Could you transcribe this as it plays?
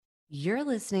You're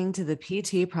listening to the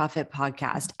PT Profit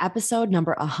Podcast, episode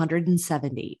number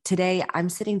 170. Today, I'm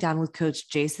sitting down with Coach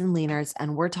Jason Lehnartz,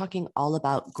 and we're talking all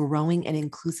about growing an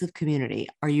inclusive community.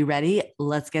 Are you ready?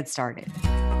 Let's get started.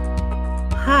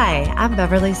 Hi, I'm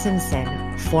Beverly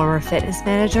Simpson, former fitness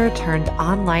manager turned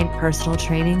online personal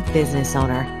training business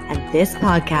owner. And this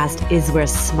podcast is where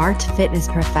smart fitness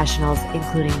professionals,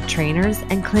 including trainers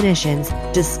and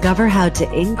clinicians, discover how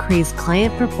to increase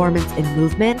client performance in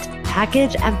movement,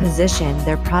 package and position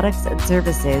their products and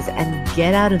services, and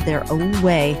get out of their own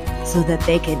way so that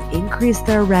they can increase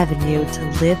their revenue to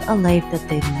live a life that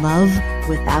they love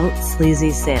without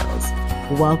sleazy sales.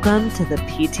 Welcome to the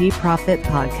PT Profit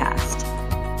Podcast.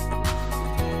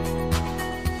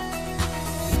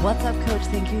 What's up, Coach?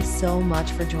 Thank you so much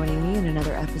for joining me in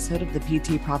another episode of the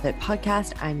PT Profit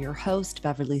Podcast. I'm your host,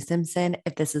 Beverly Simpson.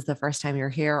 If this is the first time you're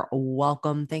here,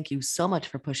 welcome. Thank you so much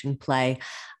for pushing play.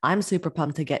 I'm super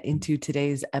pumped to get into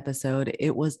today's episode.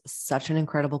 It was such an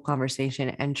incredible conversation,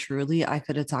 and truly, I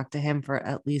could have talked to him for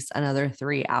at least another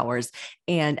 3 hours,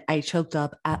 and I choked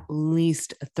up at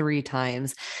least 3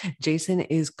 times. Jason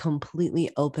is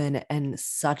completely open and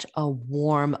such a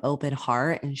warm, open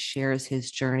heart, and shares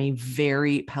his journey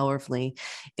very powerfully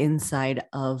inside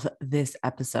of this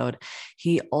episode.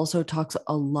 He also talks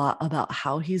a lot about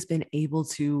how he's been able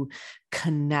to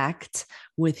connect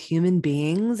with human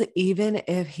beings, even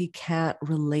if he can't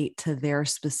relate to their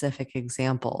specific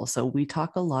example. So we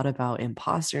talk a lot about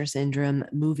imposter syndrome,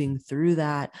 moving through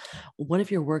that. What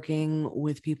if you're working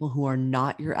with people who are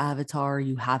not your avatar,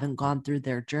 you haven't gone through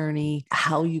their journey,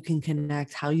 how you can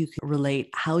connect, how you can relate,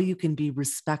 how you can be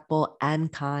respectful and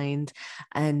kind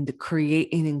and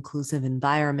create an inclusive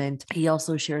environment. He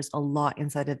also shares a lot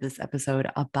inside of this episode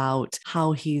about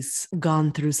how he's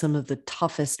gone through some of the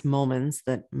toughest moments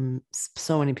that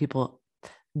so many people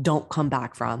don't come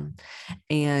back from.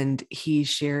 And he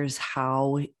shares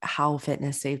how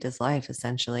fitness saved his life,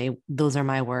 essentially. Those are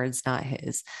my words, not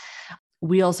his.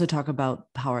 We also talk about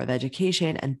power of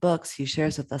education and books. He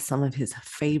shares with us some of his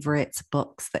favorite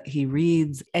books that he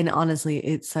reads. And honestly,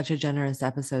 it's such a generous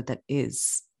episode that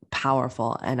is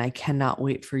powerful, and I cannot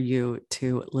wait for you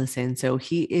to listen. So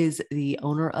he is the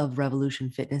owner of Revolution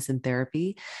Fitness and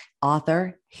Therapy,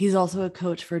 author. He's also a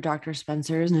coach for Dr.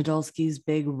 Spencer Nadolsky's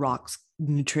Big Rocks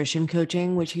nutrition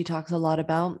coaching, which he talks a lot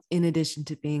about, in addition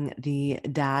to being the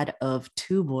dad of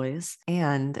 2 boys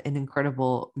and an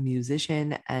incredible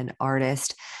musician and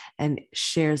artist, and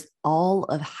shares all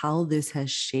of how this has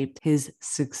shaped his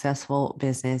successful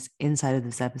business inside of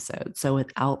this episode. So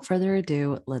without further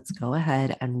ado, let's go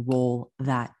ahead and roll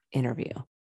that interview.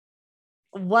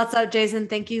 What's up, Jason?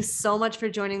 Thank you so much for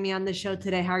joining me on the show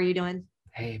today. How are you doing?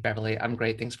 Hey, Beverly, I'm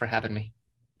great. Thanks for having me.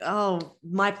 Oh,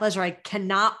 my pleasure. I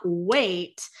cannot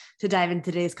wait to dive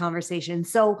into today's conversation.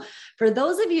 So for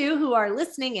those of you who are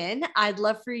listening in, I'd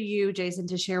love for you, Jason,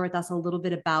 to share with us a little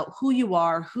bit about who you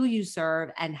are, who you serve,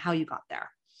 and how you got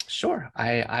there. Sure.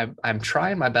 I'm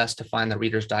trying my best to find the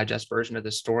Reader's Digest version of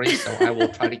this story, so I will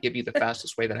try to give you the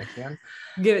fastest way that I can.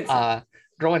 Give it.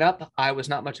 Growing up, I was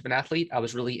not much of an athlete. I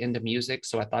was really into music,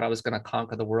 so I thought I was going to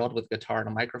conquer the world with guitar and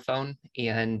a microphone.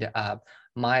 And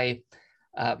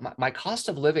my cost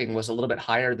of living was a little bit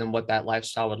higher than what that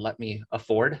lifestyle would let me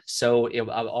afford. So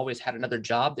I always had another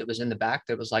job that was in the back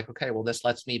that was like, okay, well, this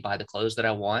lets me buy the clothes that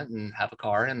I want and have a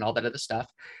car and all that other stuff.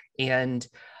 And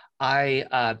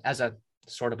I, as a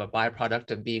sort of a byproduct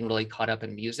of being really caught up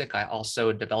in music, I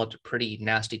also developed a pretty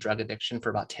nasty drug addiction for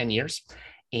about 10 years.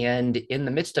 And in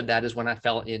the midst of that is when I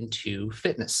fell into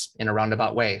fitness in a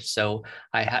roundabout way. So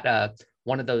I had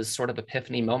one of those sort of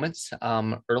epiphany moments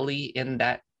early in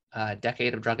that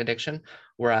decade of drug addiction,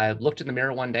 where I looked in the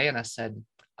mirror one day and I said,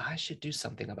 I should do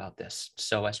something about this.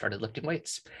 So I started lifting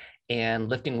weights, and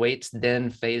lifting weights then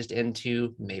phased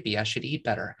into maybe I should eat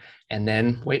better. And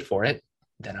then wait for it.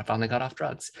 Then I finally got off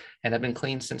drugs, and I've been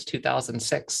clean since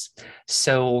 2006.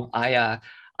 So I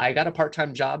got a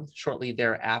part-time job shortly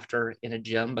thereafter in a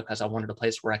gym because I wanted a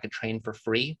place where I could train for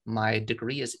free. My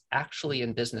degree is actually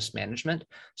in business management.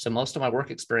 So most of my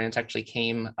work experience actually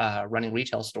came running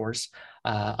retail stores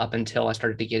up until I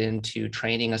started to get into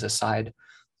training as a side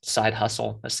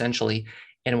hustle, essentially.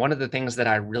 And one of the things that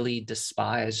I really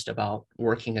despised about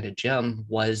working at a gym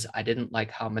was I didn't like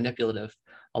how manipulative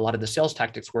a lot of the sales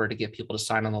tactics were to get people to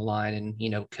sign on the line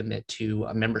and, commit to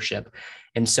a membership.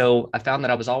 And so I found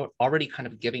that I was already kind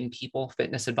of giving people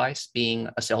fitness advice, being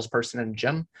a salesperson in a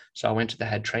gym. So I went to the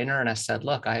head trainer and I said,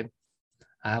 look,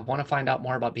 I want to find out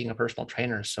more about being a personal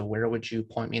trainer. So where would you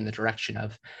point me in the direction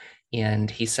of?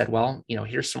 And he said, well,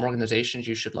 here's some organizations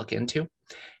you should look into.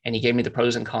 And he gave me the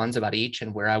pros and cons about each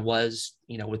and where I was,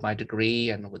 with my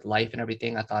degree and with life and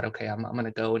everything. I thought, okay, I'm going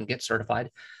to go and get certified.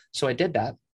 So I did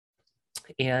that.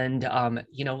 And,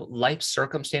 life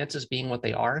circumstances being what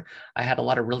they are, I had a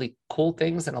lot of really cool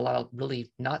things and a lot of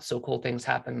really not so cool things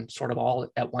happen sort of all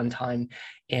at one time.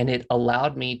 And it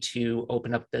allowed me to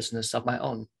open up business of my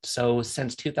own. So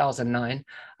since 2009,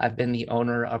 I've been the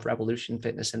owner of Revolution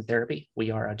Fitness and Therapy.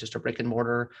 We are just a brick and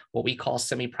mortar, what we call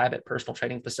semi-private personal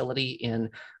training facility in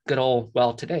good old,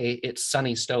 well, today it's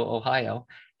sunny Stowe, Ohio.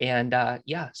 And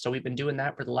so we've been doing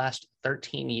that for the last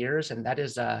 13 years. And that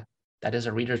is a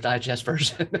Reader's Digest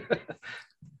version.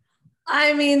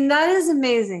 I mean, that is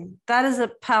amazing. That is a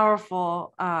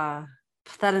powerful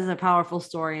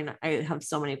story. And I have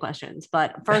so many questions,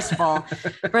 but first of all,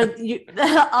 for you,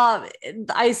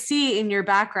 I see in your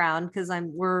background, because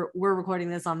we're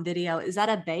recording this on video. Is that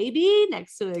a baby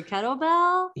next to a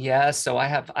kettlebell? Yeah. So I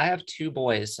have two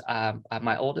boys.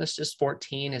 My oldest is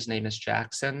 14. His name is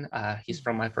Jackson. He's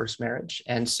from my first marriage.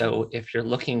 And so if you're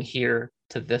looking here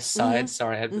to this side,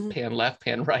 sorry, I had pan left,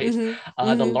 pan right.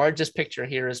 The largest picture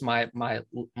here is my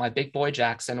big boy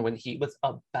Jackson when he was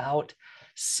about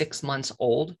 6 months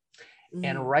old.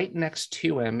 And right next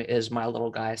to him is my little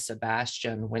guy,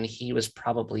 Sebastian, when he was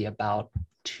probably about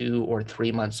 2 or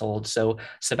 3 months old. So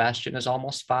Sebastian is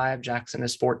almost 5, Jackson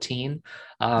is 14.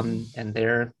 And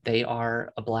they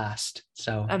are a blast.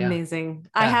 So amazing.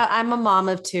 Yeah. I'm a mom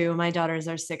of 2. My daughters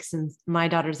are 6 and I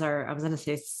was going to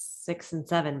say 6 and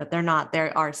 7, but they're not.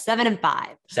 They are 7 and 5.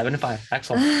 7 and 5.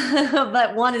 Excellent.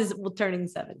 But one is turning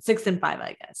 7, 6 and 5,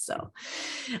 I guess. So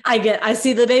I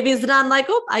see the babies and I'm like,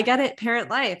 oh, I get it. Parent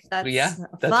life. That's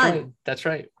fun. Right. That's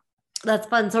right. That's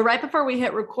fun. So right before we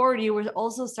hit record, you were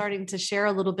also starting to share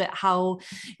a little bit how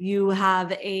you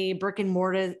have a brick and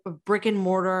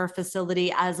mortar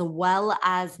facility, as well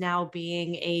as now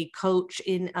being a coach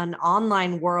in an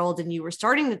online world. And you were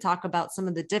starting to talk about some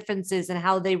of the differences and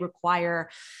how they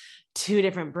require 2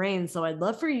 different brains. So I'd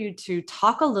love for you to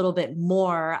talk a little bit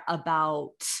more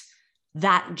about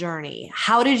that journey.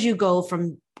 How did you go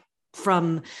from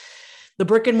the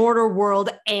brick and mortar world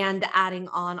and adding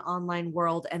on online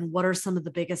world? And what are some of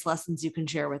the biggest lessons you can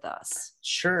share with us?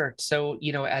 Sure. So,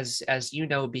 as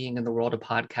being in the world of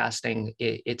podcasting,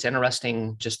 it's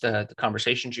interesting just the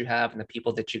conversations you have and the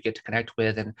people that you get to connect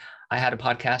with. And I had a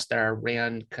podcast that I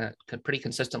ran pretty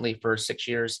consistently for 6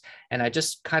 years. And I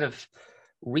just kind of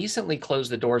recently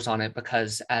closed the doors on it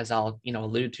because, as I'll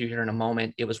allude to here in a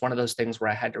moment, it was one of those things where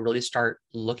I had to really start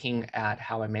looking at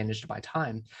how I managed my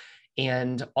time.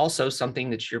 And also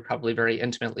something that you're probably very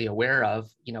intimately aware of,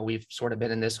 we've sort of been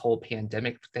in this whole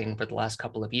pandemic thing for the last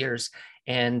couple of years.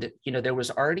 And, there was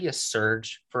already a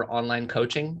surge for online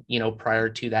coaching, prior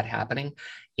to that happening.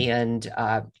 And,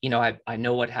 I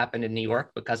know what happened in New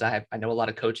York because I know a lot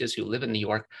of coaches who live in New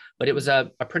York, but it was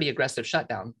a pretty aggressive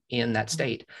shutdown in that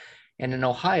state. And in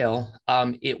Ohio,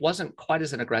 it wasn't quite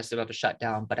as an aggressive of a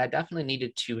shutdown, but I definitely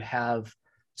needed to have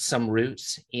some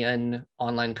roots in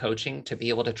online coaching to be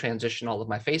able to transition all of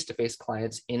my face-to-face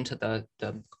clients into the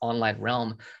online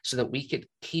realm so that we could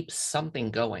keep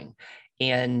something going.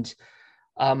 And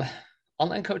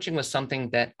online coaching was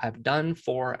something that I've done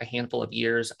for a handful of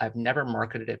years. I've never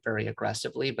marketed it very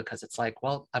aggressively because it's like,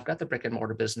 well, I've got the brick and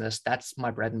mortar business. That's my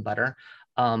bread and butter.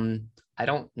 I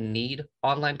don't need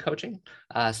online coaching.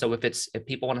 So if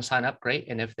people want to sign up, great.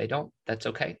 And if they don't, that's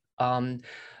okay.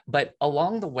 But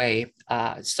along the way,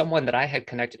 someone that I had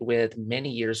connected with many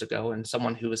years ago and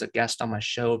someone who was a guest on my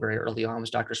show very early on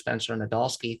was Dr. Spencer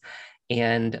Nadolsky.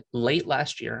 And late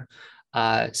last year,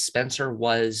 Spencer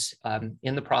was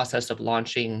in the process of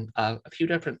launching a few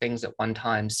different things at one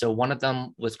time. So one of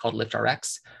them was called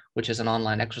LiftRx, which is an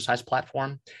online exercise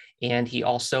platform. And he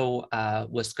also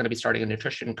was going to be starting a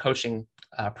nutrition coaching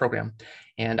program.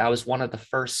 And I was one of the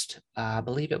first, I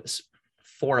believe it was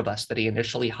 4 of us that he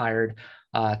initially hired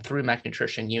through Mac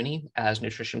Nutrition Uni as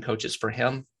nutrition coaches for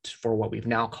him for what we've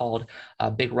now called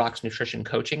Big Rocks Nutrition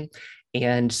Coaching.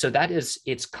 And so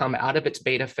it's come out of its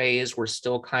beta phase. We're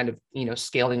still kind of,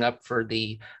 scaling up for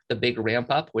the big ramp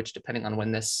up, which depending on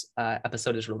when this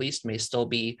episode is released may still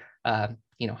be,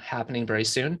 happening very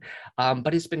soon.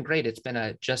 But it's been great. It's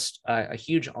been just a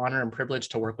huge honor and privilege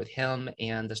to work with him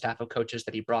and the staff of coaches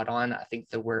that he brought on. I think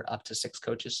that we're up to 6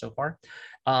 coaches so far.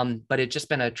 But it's just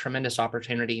been a tremendous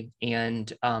opportunity.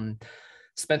 And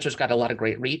Spencer's got a lot of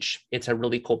great reach. It's a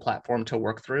really cool platform to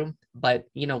work through. But,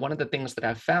 one of the things that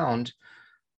I've found,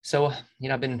 so,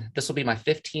 this will be my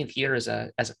 15th year as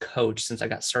a coach since I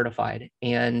got certified.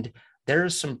 And there are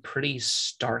some pretty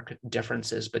stark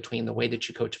differences between the way that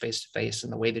you coach face-to-face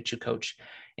and the way that you coach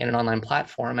in an online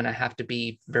platform. And I have to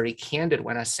be very candid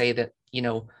when I say that,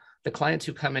 the clients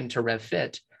who come into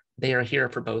RevFit, they are here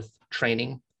for both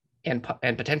training and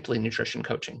potentially nutrition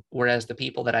coaching. Whereas the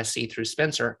people that I see through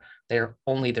Spencer, they're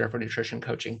only there for nutrition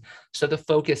coaching. So the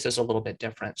focus is a little bit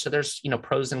different. So there's,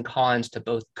 pros and cons to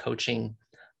both coaching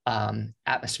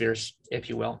atmospheres, if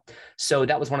you will. So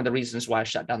that was one of the reasons why I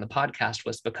shut down the podcast,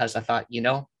 was because I thought,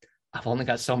 I've only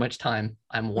got so much time.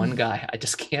 I'm one guy. I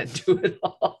just can't do it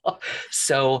all.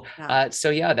 So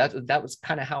that was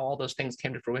kind of how all those things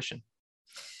came to fruition.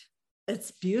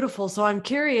 It's beautiful. So I'm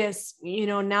curious,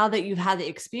 now that you've had the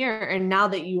experience and now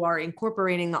that you are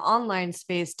incorporating the online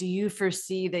space, do you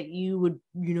foresee that you would,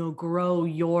 grow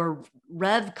your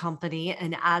Rev company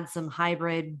and add some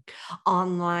hybrid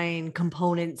online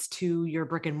components to your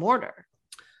brick and mortar?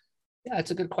 Yeah,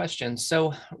 it's a good question.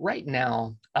 So right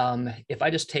now, if I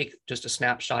just take a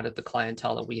snapshot of the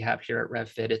clientele that we have here at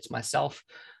RevFit, it's myself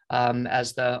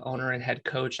as the owner and head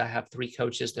coach. I have 3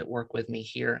 coaches that work with me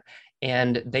here,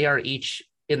 and they are each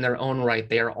in their own right.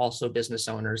 They are also business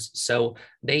owners. So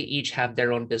they each have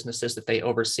their own businesses that they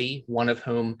oversee, one of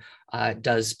whom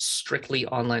does strictly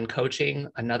online coaching.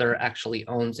 Another actually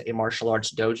owns a martial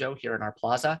arts dojo here in our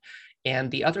plaza.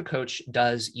 And the other coach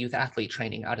does youth athlete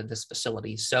training out of this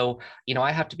facility. So,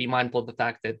 I have to be mindful of the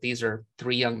fact that these are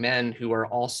 3 young men who are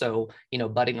also,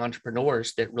 budding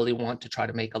entrepreneurs that really want to try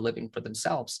to make a living for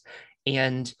themselves.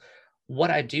 And what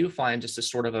I do find, just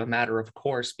as sort of a matter of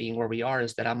course, being where we are,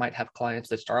 is that I might have clients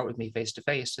that start with me face to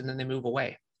face and then they move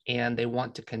away and they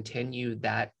want to continue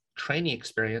that training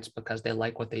experience because they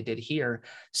like what they did here.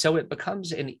 So it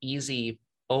becomes an easy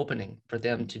opening for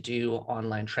them to do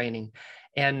online training.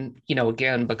 And,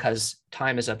 again, because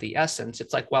time is of the essence,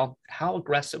 it's like, well, how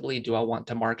aggressively do I want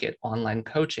to market online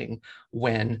coaching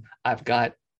when I've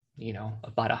got,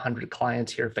 about 100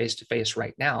 clients here face-to-face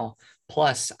right now,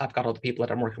 plus I've got all the people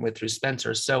that I'm working with through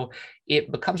Spencer. So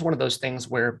it becomes one of those things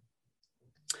where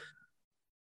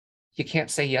you can't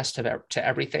say yes to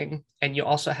everything. And you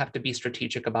also have to be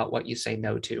strategic about what you say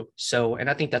no to. So, and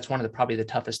I think that's one of probably the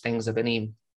toughest things of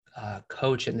any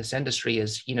coach in this industry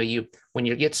is, when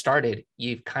you get started,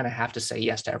 you kind of have to say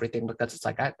yes to everything, because it's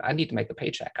like, I need to make a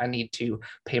paycheck. I need to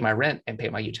pay my rent and pay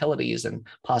my utilities and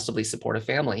possibly support a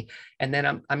family. And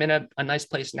then I'm in a nice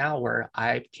place now where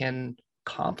I can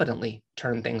confidently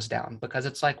turn things down, because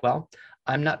it's like, well,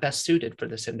 I'm not best suited for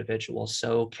this individual.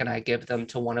 So can I give them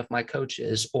to one of my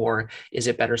coaches, or is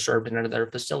it better served in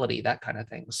another facility? That kind of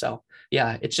thing. So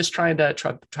yeah, it's just trying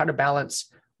to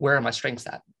balance, where are my strengths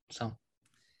at? So.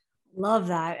 Love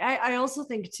that. I also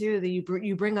think too that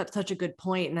you bring up such a good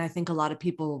point, and I think a lot of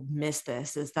people miss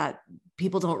this, is that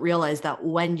people don't realize that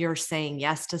when you're saying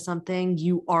yes to something,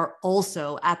 you are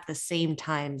also at the same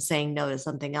time saying no to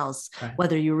something else, right,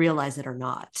 whether you realize it or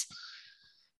not.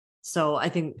 So I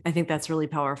think that's really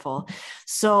powerful.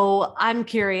 So I'm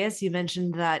curious, you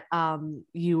mentioned that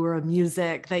you were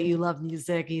that you love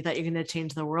music, you thought you're going to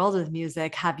change the world with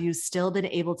music. Have you still been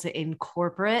able to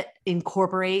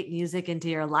incorporate music into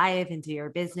your life, into your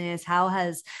business? How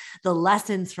has the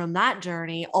lessons from that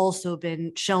journey also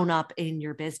been shown up in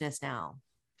your business now?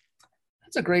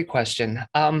 That's a great question.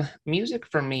 Music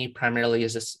for me primarily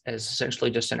is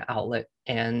essentially just an outlet.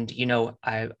 And,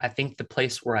 I think the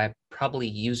place where I probably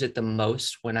use it the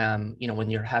most when when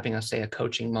you're having, a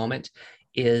coaching moment,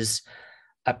 is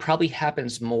probably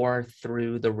happens more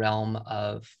through the realm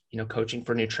of, coaching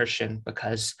for nutrition,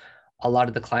 because a lot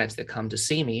of the clients that come to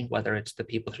see me, whether it's the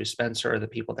people through Spencer or the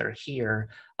people that are here,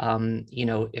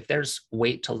 if there's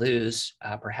weight to lose,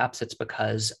 perhaps it's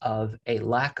because of a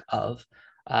lack of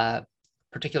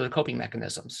particular coping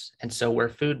mechanisms. And so where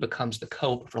food becomes the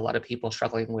cope for a lot of people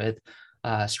struggling with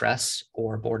stress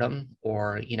or boredom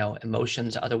or,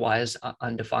 emotions otherwise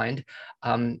undefined,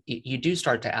 you do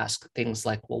start to ask things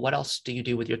like, well, what else do you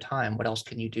do with your time? What else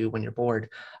can you do when you're bored?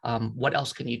 What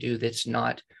else can you do that's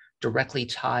not directly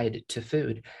tied to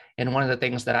food? And one of the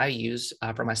things that I use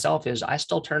for myself is I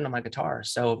still turn to my guitar.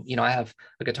 So, I have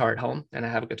a guitar at home and I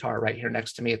have a guitar right here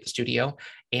next to me at the studio,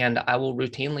 and I will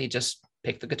routinely just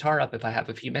pick the guitar up if I have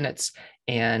a few minutes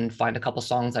and find a couple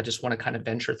songs I just want to kind of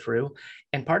venture through.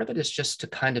 And part of it is just to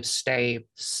kind of stay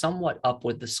somewhat up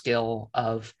with the skill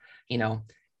of,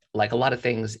 like a lot of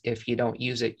things, if you don't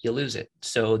use it, you lose it.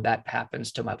 So that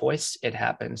happens to my voice. It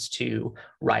happens to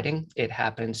writing. It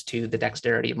happens to the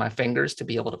dexterity of my fingers to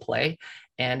be able to play.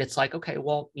 And it's like, okay,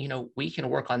 well, we can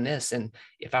work on this. And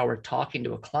if I were talking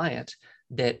to a client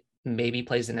that maybe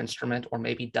plays an instrument or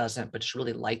maybe doesn't, but just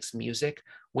really likes music,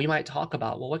 we might talk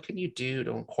about, well, what can you do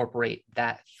to incorporate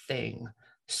that thing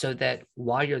so that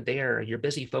while you're there, you're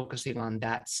busy focusing on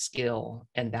that skill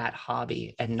and that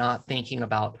hobby and not thinking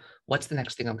about what's the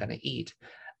next thing I'm going to eat.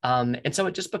 And so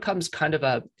it just becomes kind of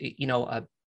a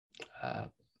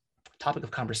topic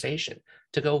of conversation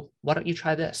to go, why don't you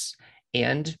try this?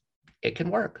 And it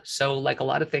can work. So like a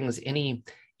lot of things, any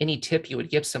tip you would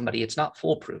give somebody, it's not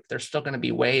foolproof. There's still going to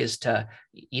be ways to,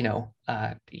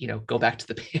 go back to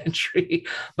the pantry,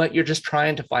 but you're just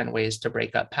trying to find ways to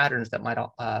break up patterns that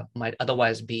might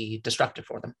otherwise be destructive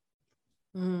for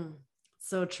them.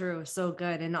 So true. So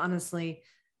good. And honestly,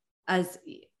 as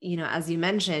you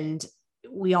mentioned,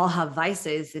 we all have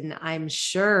vices, and I'm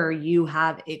sure you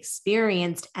have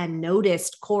experienced and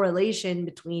noticed correlation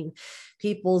between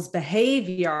people's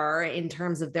behavior in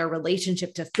terms of their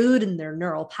relationship to food and their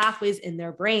neural pathways in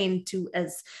their brain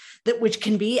which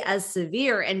can be as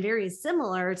severe and very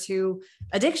similar to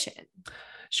addiction.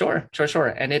 Sure.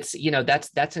 And it's,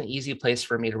 that's an easy place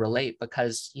for me to relate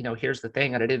because, here's the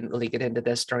thing, and I didn't really get into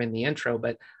this during the intro,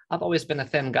 but I've always been a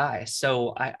thin guy.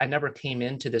 So I never came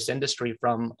into this industry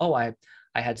from,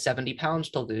 I had 70 pounds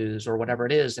to lose or whatever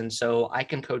it is. And so I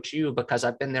can coach you because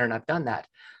I've been there and I've done that.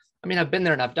 I mean, I've been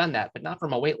there and I've done that, but not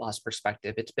from a weight loss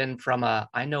perspective. It's been from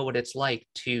I know what it's like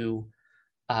to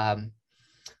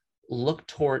look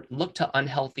to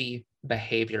unhealthy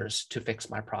behaviors to fix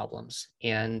my problems.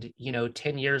 And,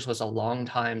 10 years was a long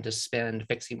time to spend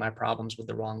fixing my problems with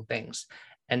the wrong things.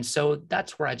 And so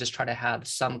that's where I just try to have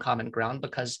some common ground,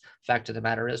 because fact of the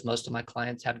matter is most of my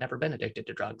clients have never been addicted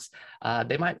to drugs.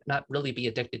 They might not really be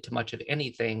addicted to much of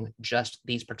anything, just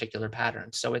these particular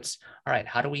patterns. So it's, all right,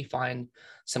 how do we find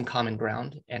some common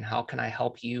ground, and how can I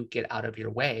help you get out of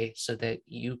your way so that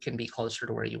you can be closer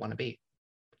to where you want to be?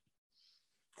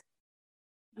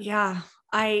 Yeah,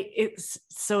 it's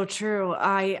so true.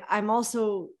 I'm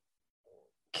also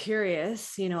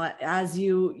curious, as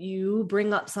you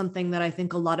bring up something that I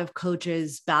think a lot of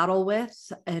coaches battle with,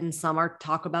 and some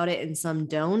talk about it and some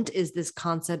don't, is this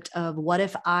concept of what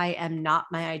if I am not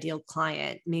my ideal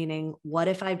client? Meaning, what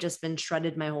if I've just been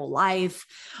shredded my whole life?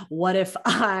 What if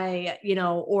I,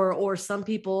 or some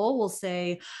people will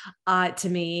say to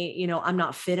me, I'm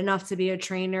not fit enough to be a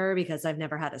trainer because I've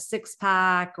never had a six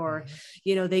pack, or,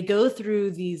 they go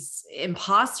through these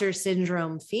imposter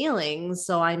syndrome feelings.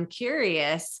 So I'm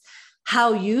curious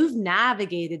how you've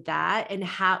navigated that, and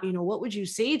how, what would you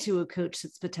say to a coach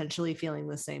that's potentially feeling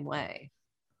the same way?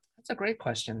 That's a great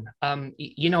question.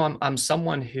 I'm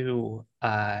someone who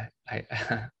I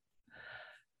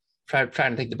trying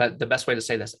to think the best way to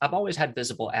say this. I've always had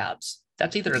visible abs.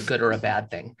 That's either a good or a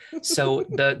bad thing. So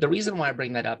the reason why I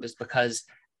bring that up is because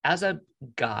as a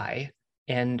guy,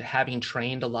 and having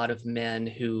trained a lot of men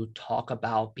who talk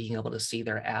about being able to see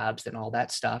their abs and all that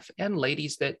stuff, and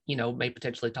ladies that, may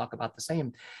potentially talk about the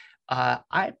same,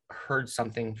 I heard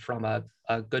something from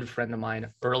a good friend of mine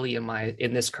early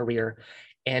in this career.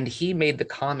 And he made the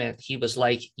comment, he was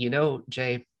like,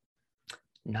 Jay,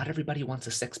 not everybody wants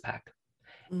a six pack.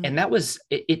 And that was,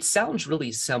 it sounds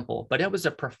really simple, but it was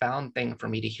a profound thing for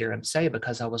me to hear him say,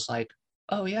 because I was like,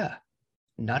 oh yeah,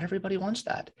 not everybody wants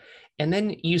that. And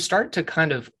then you start to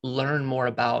kind of learn more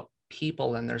about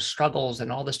people and their struggles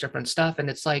and all this different stuff. And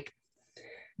it's like,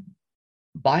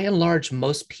 by and large,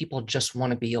 most people just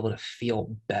want to be able to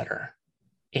feel better.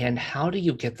 And how do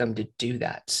you get them to do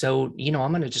that? So,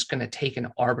 I'm just going to take an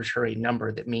arbitrary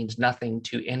number that means nothing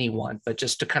to anyone, but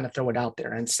just to kind of throw it out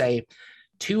there and say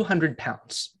 200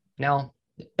 pounds. Now,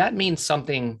 that means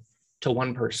something to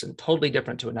one person, totally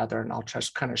different to another. And I'll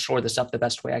just kind of shore this up the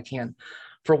best way I can.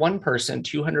 For one person,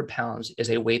 200 pounds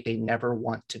is a weight they never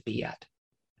want to be at.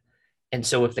 And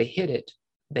so if they hit it,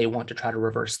 they want to try to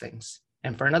reverse things.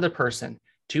 And for another person,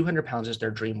 200 pounds is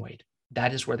their dream weight.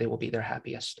 That is where they will be their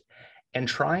happiest. And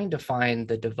trying to find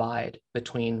the divide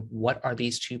between what are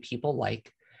these two people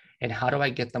like, and how do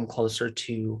I get them closer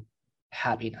to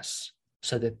happiness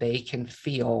so that they can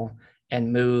feel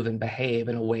and move and behave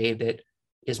in a way that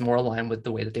is more aligned with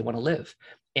the way that they want to live.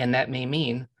 And that may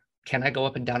mean, can I go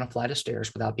up and down a flight of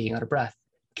stairs without being out of breath?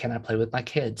 Can I play with my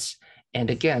kids? And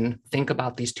again, think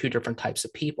about these two different types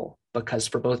of people, because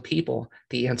for both people,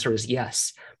 the answer is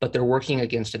yes, but they're working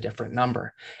against a different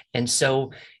number. And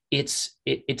so it's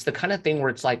the kind of thing where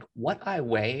it's like, what I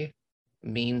weigh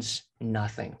means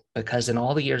nothing, because in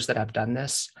all the years that I've done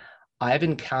this, I've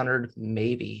encountered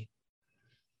maybe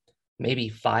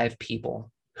 5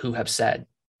 people who have said,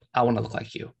 I want to look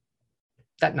like you.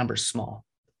 That number's small,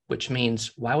 which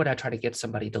means, why would I try to get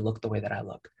somebody to look the way that I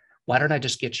look? Why don't I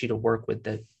just get you to work with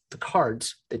the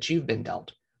cards that you've been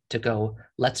dealt to go,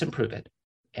 let's improve it.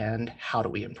 And how do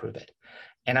we improve it?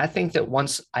 And I think that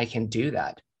once I can do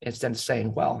that, instead of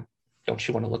saying, well, don't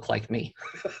you want to look like me?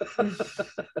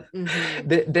 Mm-hmm.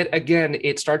 that again,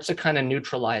 it starts to kind of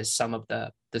neutralize some of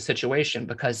the situation,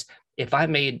 because if I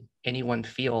made anyone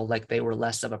feel like they were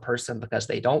less of a person because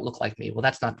they don't look like me, well,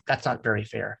 that's not very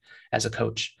fair as a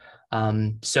coach.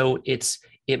 So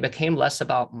it became less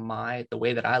about the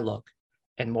way that I look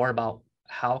and more about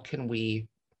how can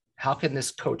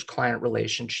this coach client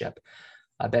relationship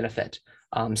benefit.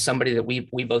 Somebody that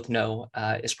we both know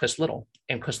is Chris Little,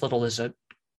 and Chris Little is a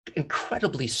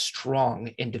incredibly strong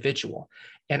individual.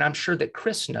 And I'm sure that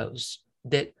Chris knows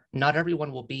that not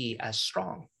everyone will be as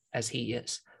strong as he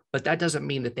is, but that doesn't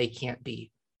mean that they can't be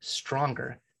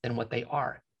stronger than what they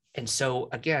are. And so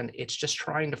again, it's just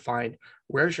trying to find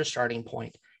where's your starting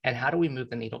point and how do we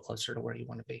move the needle closer to where you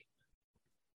want to be.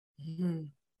 Mm-hmm.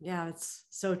 Yeah, it's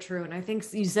so true. And I think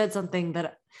you said something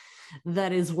that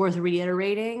is worth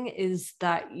reiterating, is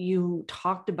that you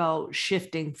talked about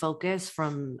shifting focus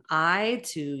from I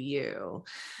to you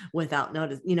without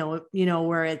notice,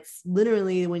 where it's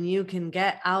literally when you can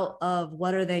get out of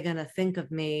what are they going to think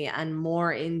of me and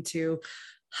more into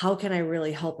how can I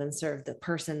really help and serve the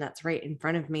person that's right in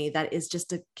front of me. That is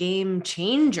just a game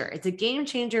changer. It's a game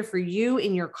changer for you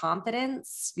in your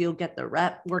confidence. You'll get the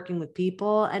rep working with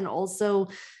people, and also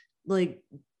like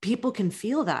people can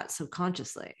feel that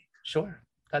subconsciously. Sure.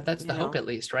 That's the hope, at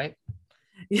least, right?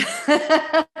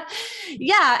 Yeah.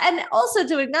 And also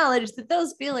to acknowledge that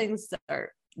those feelings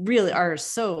are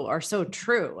so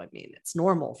true. I mean, it's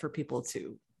normal for people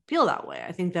to feel that way.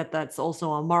 I think that that's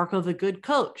also a mark of a good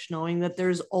coach, knowing that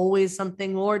there's always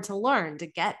something more to learn, to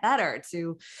get better,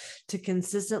 to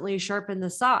consistently sharpen the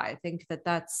saw. I think that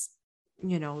that's,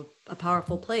 a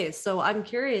powerful place. So I'm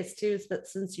curious too, that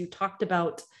since you talked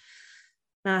about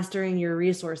mastering your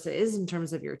resources in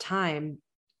terms of your time,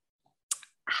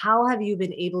 how have you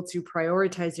been able to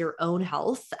prioritize your own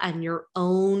health and your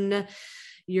own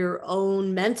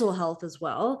mental health as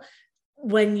well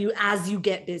as you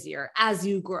get busier, as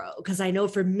you grow? Because I know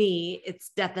for me,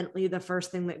 it's definitely the first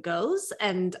thing that goes.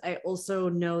 And I also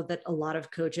know that a lot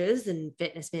of coaches and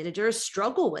fitness managers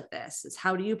struggle with this, is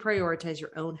how do you prioritize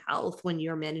your own health when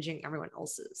you're managing everyone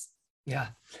else's? Yeah.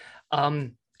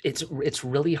 It's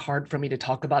really hard for me to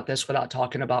talk about this without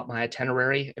talking about my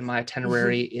itinerary. And my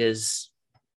itinerary is,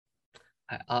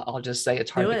 I'll just say it's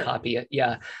hard to copy it.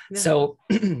 Yeah. So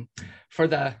for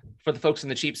the folks in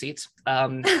the cheap seats,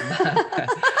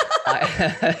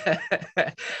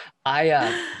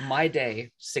 my day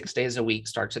 6 days a week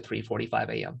starts at 3:45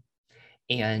 a.m.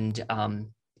 And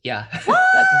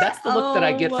that's the look that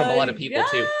I get from a lot of people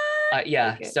too.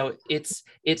 Okay. So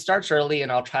it starts early,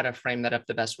 and I'll try to frame that up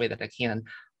the best way that I can.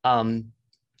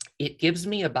 It gives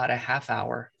me about a half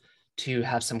hour to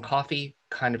have some coffee,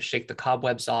 kind of shake the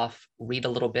cobwebs off, read a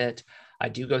little bit. I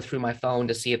do go through my phone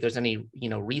to see if there's any,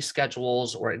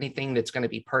 reschedules or anything that's going to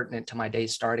be pertinent to my day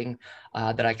starting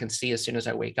that I can see as soon as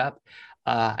I wake up.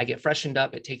 I get freshened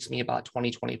up. It takes me about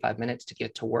 20-25 minutes to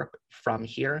get to work from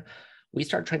here. We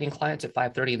start training clients at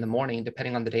 5:30 in the morning.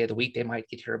 Depending on the day of the week, they might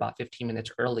get here about 15 minutes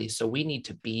early. So we need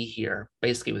to be here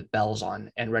basically with bells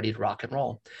on and ready to rock and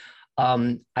roll.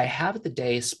 I have the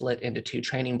day split into 2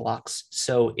 training blocks.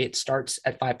 So it starts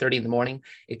at 5:30 in the morning.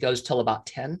 It goes till about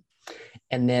 10.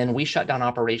 And then we shut down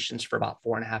operations for about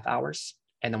 4.5 hours.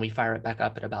 And then we fire it back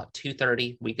up at about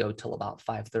 2:30. We go till about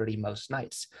 5:30 most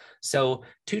nights. So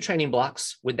 2 training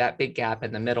blocks with that big gap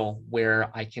in the middle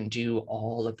where I can do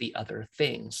all of the other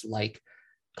things like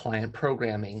client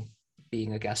programming,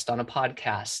 being a guest on a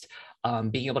podcast,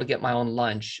 being able to get my own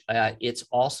lunch. It's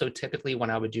also typically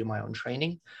when I would do my own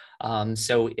training.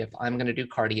 So if I'm going to do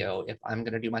cardio, if I'm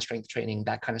going to do my strength training,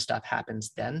 that kind of stuff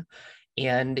happens then.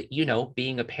 And,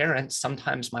 being a parent,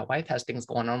 sometimes my wife has things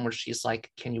going on where she's like,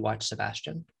 can you watch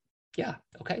Sebastian? Yeah.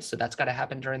 Okay. So that's got to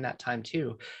happen during that time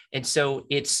too. And so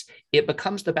it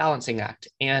becomes the balancing act.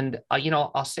 And,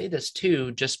 I'll say this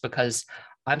too, just because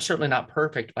I'm certainly not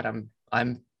perfect, but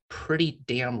I'm pretty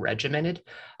damn regimented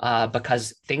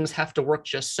because things have to work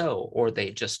just so, or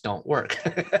they just don't work.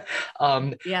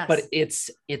 Yes. But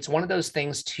it's one of those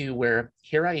things too, where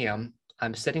here I am,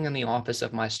 I'm sitting in the office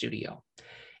of my studio,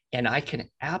 and I can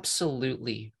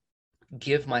absolutely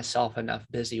give myself enough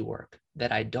busy work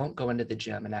that I don't go into the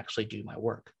gym and actually do my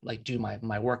work, like do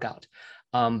my workout.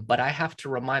 But I have to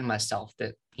remind myself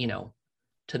that,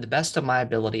 to the best of my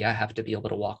ability, I have to be able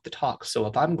to walk the talk. So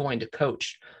if I'm going to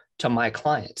coach to my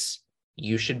clients,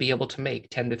 you should be able to make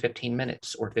 10 to 15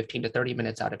 minutes or 15 to 30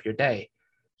 minutes out of your day.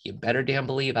 You better damn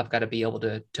believe I've got to be able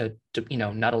to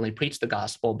not only preach the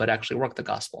gospel, but actually work the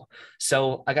gospel.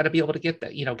 So I got to be able to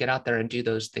get out there and do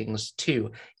those things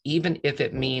too, even if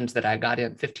it means that I got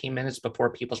in 15 minutes before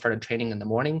people started training in the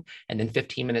morning and then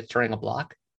 15 minutes during a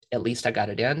block. at least I got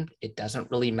it in. It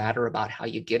doesn't really matter about how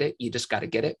you get it. You just got to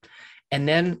get it. And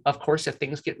then, of course, if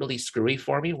things get really screwy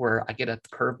for me, where I get a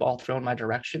curveball thrown my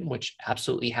direction, which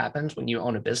absolutely happens when you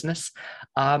own a business,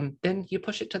 then you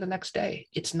push it to the next day.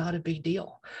 It's not a big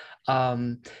deal.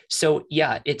 So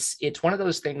yeah, it's one of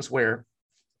those things where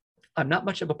I'm not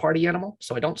much of a party animal,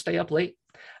 so I don't stay up late.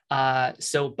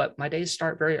 But my days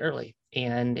start very early,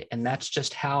 and that's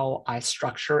just how I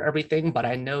structure everything. But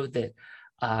I know that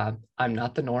I'm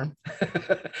not the norm.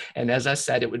 And as I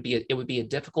said, it would be a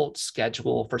difficult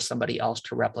schedule for somebody else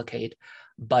to replicate.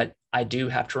 But I do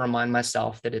have to remind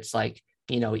myself that it's like,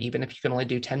 even if you can only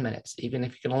do 10 minutes, even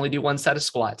if you can only do one set of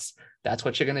squats, that's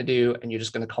what you're going to do. And you're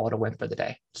just going to call it a win for the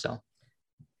day. So.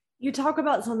 You talk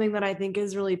about something that I think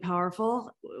is really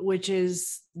powerful, which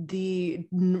is the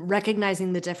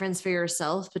recognizing the difference for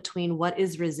yourself between what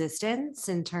is resistance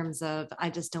in terms of,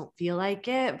 I just don't feel like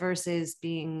it, versus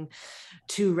being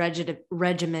too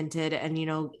regimented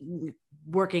and,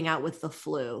 working out with the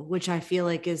flu, which I feel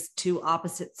like is two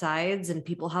opposite sides, and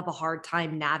people have a hard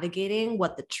time navigating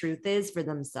what the truth is for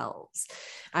themselves.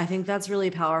 I think that's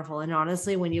really powerful. And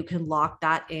honestly, when you can lock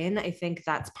that in, I think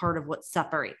that's part of what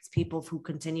separates people who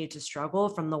continue to struggle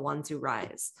from the ones who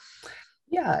rise.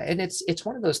 Yeah. And it's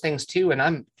one of those things too. And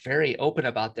I'm very open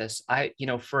about this.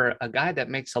 For a guy that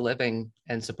makes a living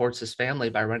and supports his family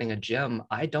by running a gym,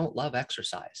 I don't love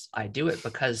exercise. I do it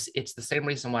because it's the same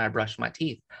reason why I brush my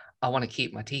teeth. I want to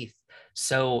keep my teeth.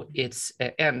 So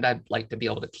and I'd like to be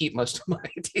able to keep most of my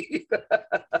teeth.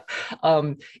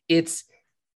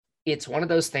 It's one of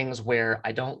those things where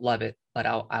I don't love it, but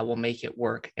I will make it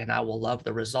work, and I will love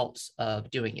the results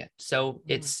of doing it. So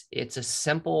it's a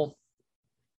simple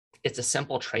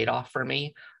trade-off for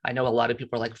me. I know a lot of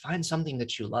people are like, find something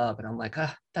that you love. And I'm like,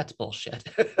 that's bullshit.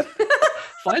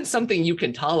 Find something you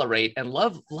can tolerate and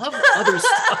love other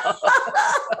stuff.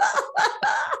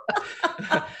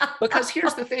 Because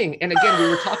here's the thing. And again, we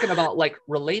were talking about like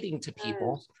relating to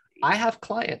people. I have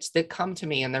clients that come to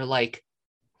me and they're like,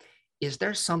 is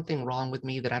there something wrong with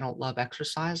me that I don't love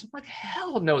exercise? I'm like,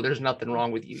 hell no, there's nothing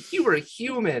wrong with you. You are a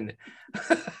human.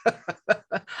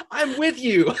 I'm with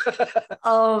you.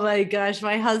 Oh my gosh.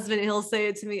 My husband, he'll say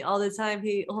it to me all the time.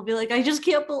 He'll be like, I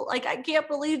can't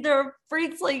believe there are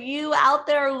freaks like you out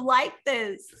there who like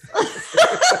this.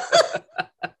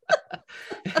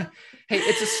 Hey,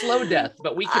 it's a slow death,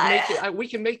 but we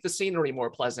can make the scenery more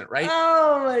pleasant, right?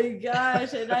 Oh my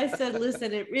gosh. And I said,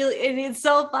 listen, and it's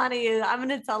so funny. I'm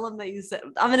going to tell him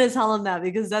that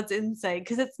because that's insane.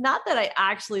 Cause it's not that I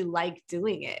actually like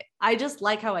doing it. I just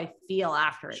like how I feel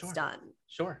after it's done.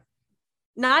 Sure.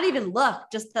 Not even look,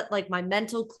 just that like my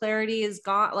mental clarity is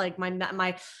gone. Like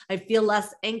I feel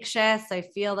less anxious. I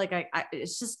feel like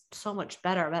it's just so much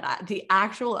better, but the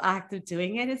actual act of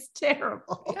doing it is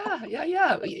terrible.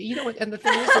 Yeah. And the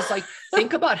thing is like,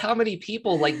 think about how many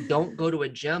people like don't go to a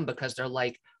gym because they're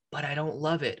like, but I don't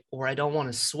love it, or I don't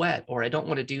want to sweat, or I don't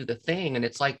want to do the thing. And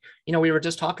it's like, we were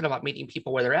just talking about meeting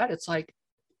people where they're at. It's like,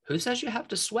 who says you have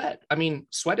to sweat? I mean,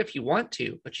 sweat if you want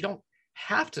to, but you don't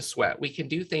have to sweat. We can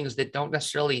do things that don't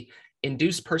necessarily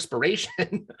induce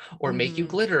perspiration or make you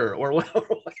glitter or whatever.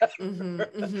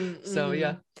 So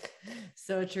yeah.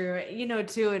 So true.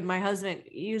 Too. And my husband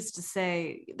used to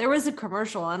say, there was a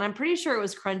commercial, and I'm pretty sure it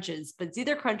was Crunches, but it's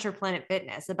either Crunch or Planet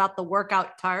Fitness, about the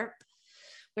workout tarp,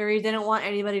 where he didn't want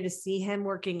anybody to see him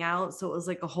working out. So it was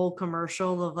like a whole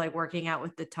commercial of like working out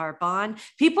with the tarp on.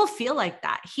 People feel like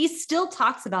that. He still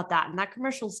talks about that. And that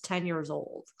commercial's 10 years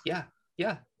old. Yeah.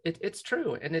 It's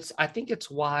true. And I think it's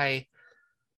why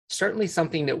certainly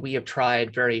something that we have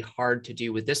tried very hard to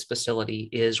do with this facility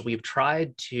is we've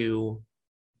tried to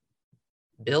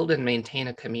build and maintain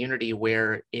a community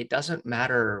where it doesn't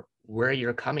matter where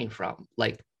you're coming from.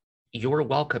 Like, you're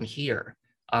welcome here.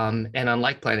 And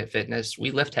unlike Planet Fitness,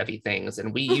 we lift heavy things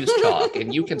and we use chalk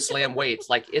and you can slam weights,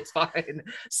 like it's fine.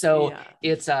 So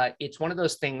it's one of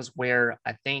those things where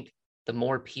I think the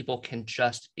more people can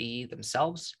just be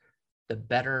themselves, the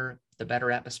better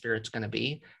atmosphere it's going to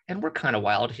be. And we're kind of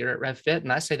wild here at RevFit.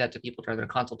 And I say that to people during their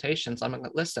consultations. I'm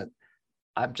like, listen,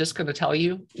 I'm just going to tell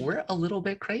you, we're a little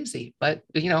bit crazy, but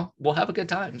we'll have a good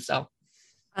time. So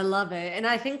I love it. And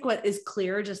I think what is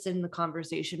clear just in the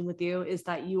conversation with you is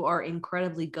that you are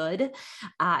incredibly good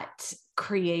at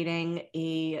creating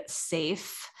a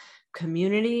safe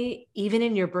community, even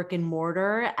in your brick and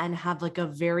mortar, and have like a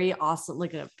very awesome,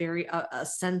 like a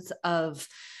sense of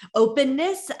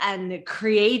openness and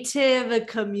creative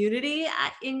community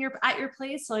at your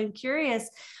place. So I'm curious,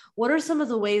 what are some of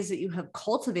the ways that you have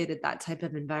cultivated that type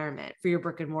of environment for your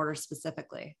brick and mortar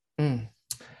specifically?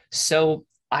 So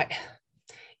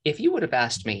if you would have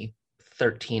asked me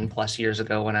 13 plus years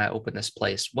ago when I opened this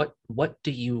place, what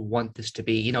do you want this to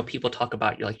be? You know, people talk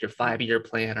about your 5-year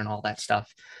plan and all that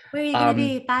stuff. Where are you going to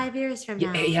be 5 years from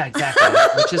now? Yeah, exactly.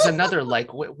 Which is another,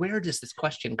 like, where does this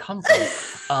question come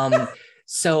from?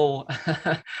 So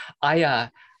I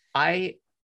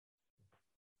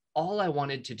all I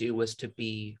wanted to do was to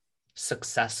be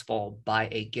successful by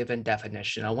a given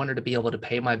definition. I wanted to be able to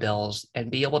pay my bills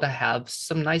and be able to have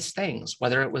some nice things,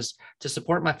 whether it was to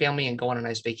support my family and go on a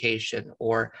nice vacation,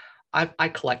 or I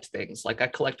collect things, like I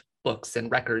collect books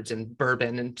and records and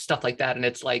bourbon and stuff like that. And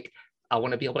it's like, I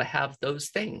want to be able to have those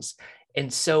things.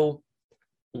 And so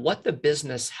what the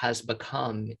business has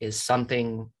become is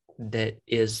something that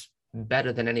is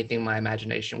better than anything my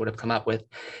imagination would have come up with.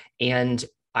 And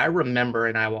I remember,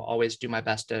 and I will always do my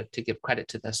best to give credit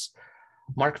to this,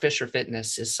 Mark Fisher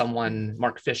Fitness is someone,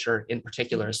 Mark Fisher in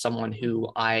particular, is someone who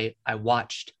I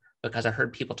watched because I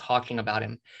heard people talking about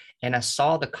him. And I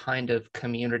saw the kind of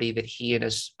community that he and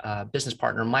his business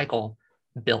partner, Michael,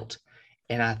 built.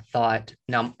 And I thought,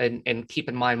 now, and keep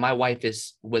in mind, my wife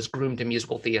was groomed in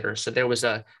musical theater. So there was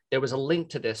a link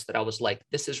to this that I was like,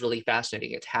 this is really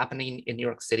fascinating. It's happening in New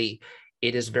York City.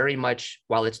 It is very much,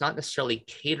 while it's not necessarily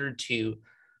catered to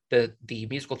the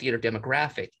musical theater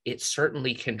demographic, it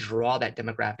certainly can draw that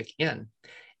demographic in.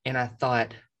 And I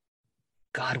thought,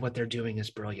 God, what they're doing is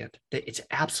brilliant. It's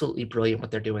absolutely brilliant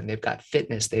what they're doing. They've got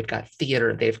fitness, they've got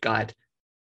theater, they've got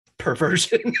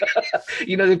perversion.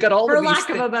 They've got all for of these lack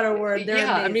of a better word. Yeah,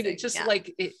 amazing. I mean, it's just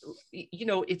like it,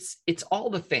 it's all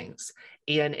the things.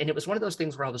 And it was one of those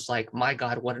things where I was like, my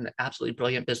God, what an absolutely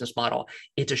brilliant business model.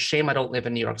 It's a shame I don't live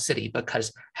in New York City,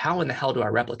 because how in the hell do I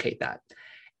replicate that?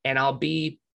 And I'll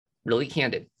be really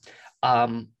candid.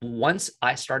 Once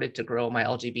I started to grow my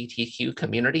LGBTQ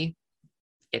community,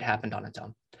 it happened on its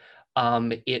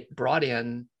own. It brought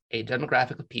in a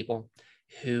demographic of people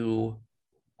who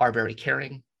are very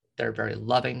caring, they're very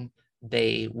loving,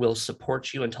 they will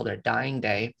support you until their dying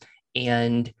day,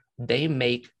 and they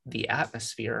make the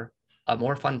atmosphere a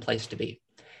more fun place to be.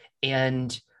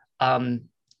 And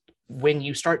when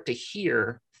you start to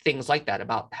hear things like that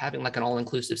about having like an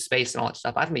all-inclusive space and all that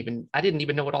stuff, I didn't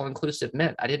even know what all-inclusive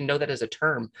meant. I didn't know that as a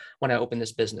term when I opened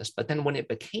this business. But then when it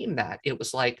became that, it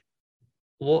was like,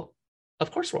 well,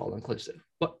 of course we're all-inclusive.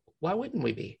 But why wouldn't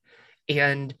we be?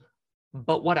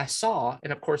 But what I saw,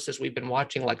 and of course, as we've been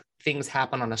watching like things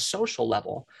happen on a social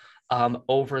level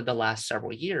over the last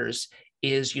several years,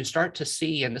 is you start to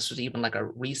see, and this was even like a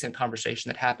recent conversation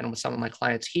that happened with some of my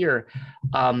clients here,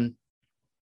 trying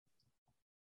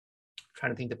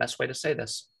to think the best way to say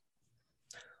this.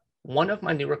 One of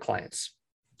my newer clients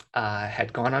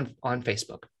had gone on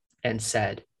Facebook and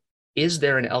said, is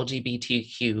there an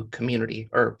LGBTQ community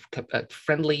or a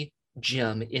friendly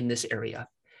gym in this area?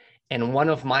 And one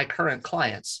of my current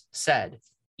clients said,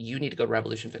 you need to go to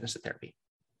Revolution Fitness and Therapy.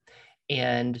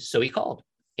 And so he called,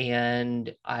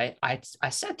 and I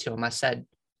said to him, I said,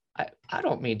 I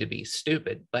don't mean to be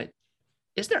stupid, but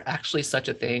is there actually such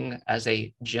a thing as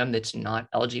a gym that's not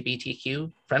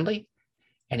LGBTQ friendly?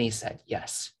 And he said,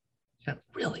 yes.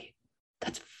 Really?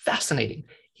 That's fascinating.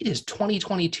 It is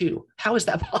 2022. How is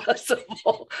that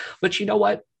possible? But you know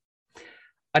what?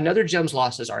 Another gym's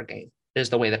loss is our gain, is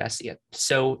the way that I see it.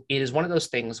 So it is one of those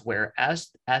things where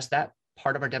as that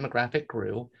part of our demographic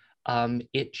grew,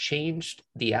 it changed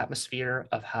the atmosphere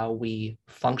of how we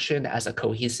function as a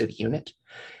cohesive unit.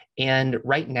 And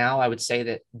right now, I would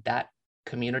say that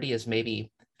community is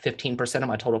maybe 15% of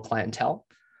my total clientele.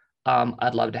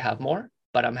 I'd love to have more,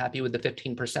 but I'm happy with the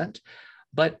 15%.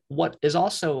 But what is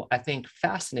also, I think,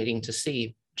 fascinating to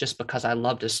see, just because I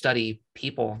love to study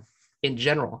people in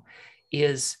general,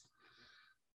 is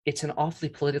it's an awfully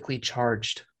politically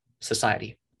charged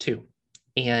society too.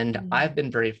 And I've been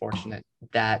very fortunate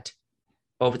that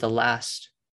over the last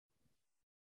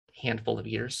handful of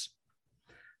years,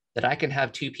 that I can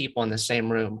have two people in the same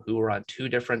room who are on two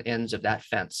different ends of that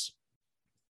fence,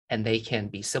 and they can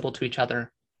be civil to each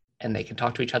other, and they can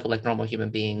talk to each other like normal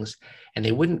human beings, and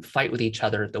they wouldn't fight with each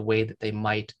other the way that they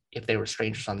might if they were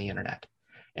strangers on the internet.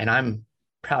 And I'm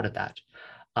proud of that.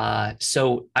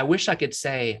 So I wish I could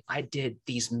say I did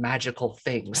these magical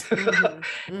things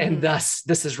and thus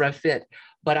this is RevFit,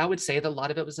 but I would say that a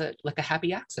lot of it was like a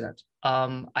happy accident.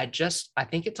 I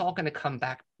think it's all going to come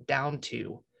back down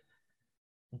to,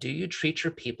 do you treat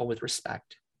your people with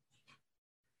respect?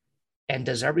 And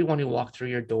does everyone who walked through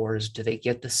your doors, do they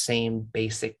get the same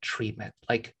basic treatment?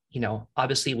 Like,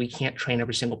 obviously we can't train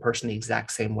every single person the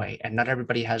exact same way, and not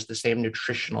everybody has the same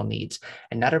nutritional needs,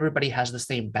 and not everybody has the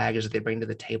same baggage that they bring to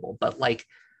the table. But like,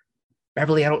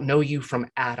 Beverly, I don't know you from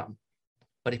Adam,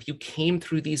 but if you came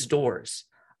through these doors,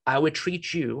 I would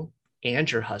treat you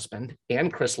and your husband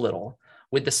and Chris Little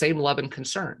with the same love and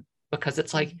concern, because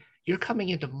it's like, you're coming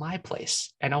into my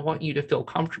place and I want you to feel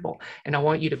comfortable and I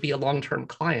want you to be a long-term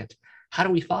client. How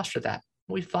do we foster that?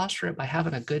 We foster it by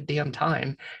having a good damn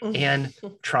time and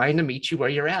trying to meet you where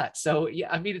you're at. So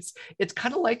yeah, I mean, it's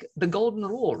kind of like the golden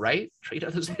rule, right? Treat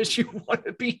others as you want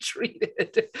to be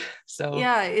treated. So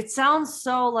yeah, it sounds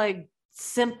so like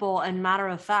simple and matter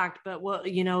of fact, but what,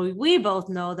 we both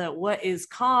know that what is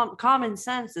common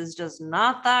sense is just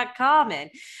not that common.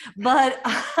 But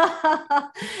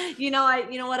what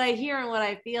I hear and what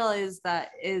I feel is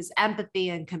empathy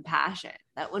and compassion,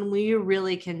 that when we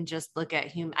really can just look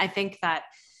at I think that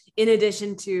in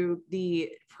addition to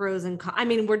the pros and cons, I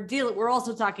mean, we're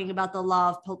also talking about the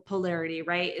law of polarity,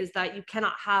 right? Is that you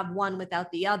cannot have one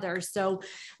without the other. So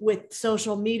with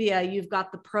social media, you've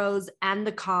got the pros and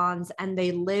the cons, and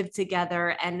they live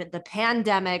together. And the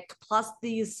pandemic plus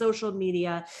these social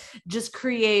media just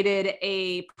created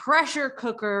a pressure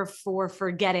cooker for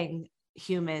forgetting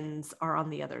humans are on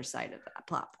the other side of that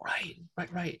platform.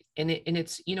 Right. And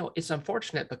it's, it's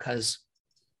unfortunate because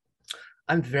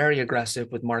I'm very aggressive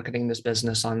with marketing this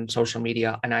business on social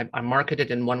media, and I market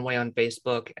it in one way on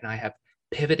Facebook, and I have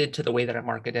pivoted to the way that I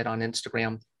market it on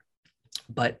Instagram.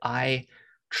 But I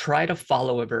try to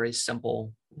follow a very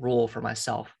simple rule for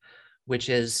myself, which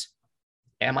is,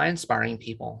 am I inspiring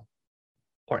people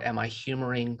or am I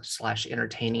humoring /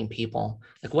 entertaining people?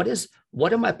 Like,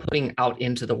 what am I putting out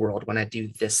into the world when I do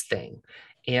this thing?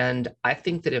 And I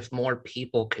think that if more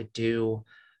people could do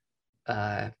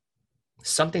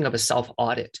something of a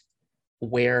self-audit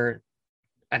where,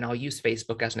 and I'll use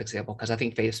Facebook as an example, because I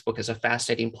think Facebook is a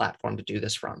fascinating platform to do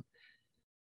this from.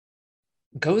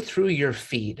 Go through your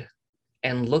feed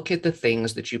and look at the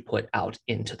things that you put out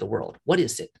into the world. What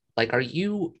is it? Like, are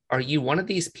you one of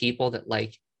these people that,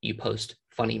 like, you post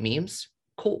funny memes?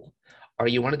 Cool. Are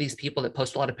you one of these people that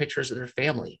post a lot of pictures of their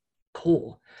family?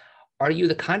 Cool. Are you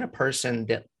the kind of person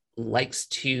that likes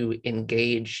to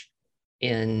engage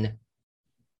in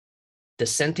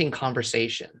dissenting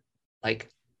conversation? Like,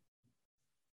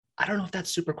 I don't know if that's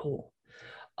super cool,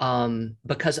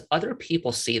 because other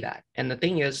people see that. And the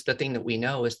thing that we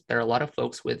know is that there are a lot of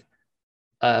folks with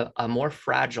a more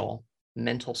fragile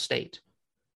mental state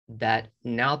that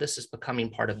now this is becoming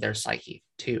part of their psyche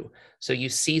too. So you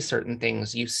see certain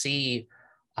things, you see,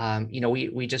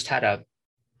 we just had a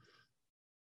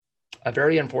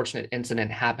very unfortunate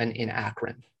incident happen in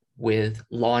Akron with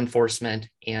law enforcement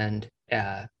and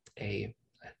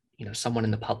someone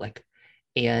in the public.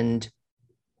 And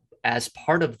as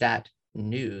part of that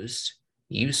news,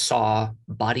 you saw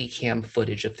body cam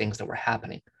footage of things that were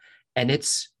happening, and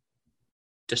it's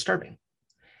disturbing.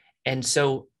 And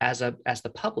so as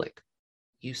the public,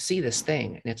 you see this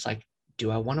thing and it's like, do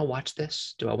I want to watch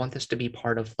this? Do I want this to be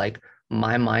part of like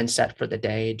my mindset for the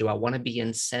day? Do I want to be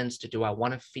incensed? Do I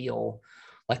want to feel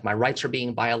like my rights are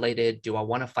being violated? Do I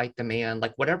want to fight the man?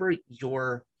 Like, whatever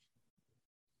your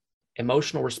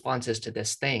emotional responses to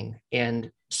this thing.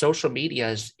 And social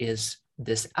media is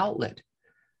this outlet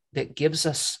that gives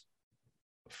us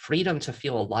freedom to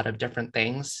feel a lot of different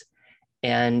things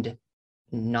and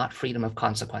not freedom of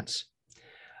consequence.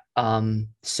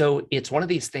 So it's one of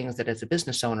these things that as a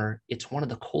business owner, it's one of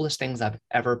the coolest things I've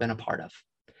ever been a part of.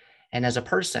 And as a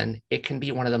person, it can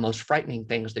be one of the most frightening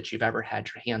things that you've ever had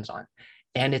your hands on.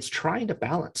 And it's trying to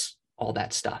balance all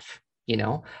that stuff,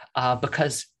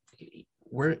 because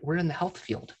we're in the health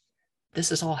field.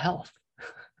 This is all health.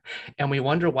 And we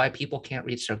wonder why people can't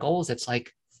reach their goals. It's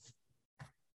like,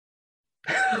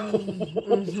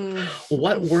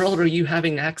 what world are you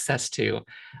having access to?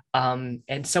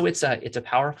 And so it's a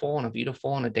powerful and a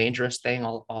beautiful and a dangerous thing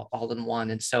all in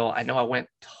one. And so I know I went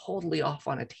totally off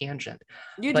on a tangent.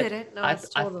 You did it. No,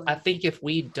 totally. I think if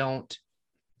we don't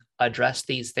address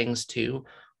these things too,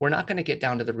 we're not going to get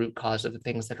down to the root cause of the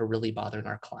things that are really bothering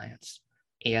our clients.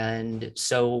 And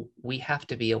so we have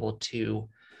to be able to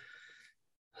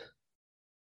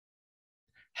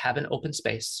have an open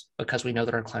space because we know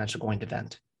that our clients are going to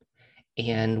vent.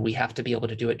 And we have to be able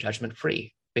to do it judgment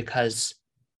free, because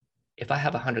if I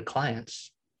have 100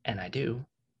 clients, and I do,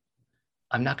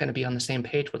 I'm not going to be on the same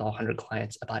page with all 100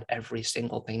 clients about every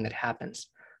single thing that happens,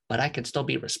 but I can still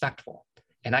be respectful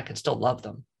and I can still love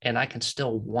them and I can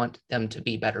still want them to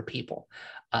be better people,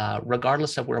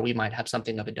 regardless of where we might have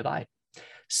something of a divide.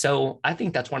 So I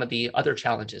think that's one of the other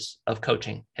challenges of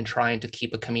coaching and trying to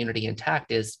keep a community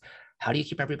intact is, how do you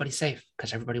keep everybody safe?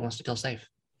 Because everybody wants to feel safe.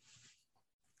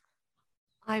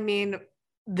 I mean,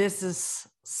 This is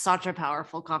such a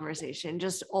powerful conversation.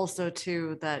 Just also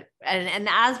too that, and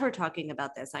as we're talking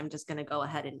about this, I'm just going to go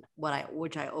ahead and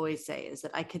which I always say is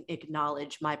that I can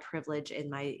acknowledge my privilege in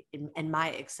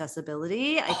my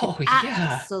accessibility. I can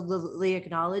Yeah. absolutely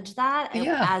acknowledge that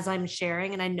Yeah. as I'm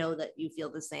sharing, and I know that you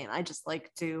feel the same. I just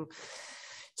like to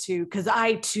because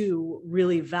I too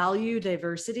really value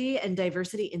diversity and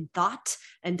diversity in thought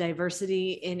and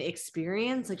diversity in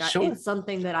experience. Like Sure. it's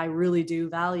something that I really do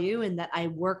value and that I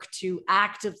work to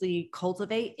actively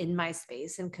cultivate in my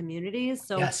space and communities.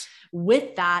 So Yes.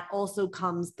 with that also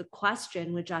comes the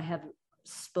question, which I have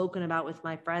spoken about with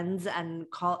my friends and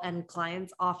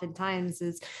clients oftentimes,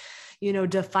 is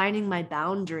defining my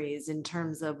boundaries in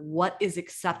terms of what is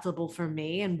acceptable for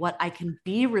me and what I can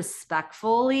be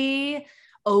respectfully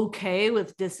okay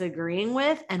with disagreeing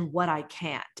with and what I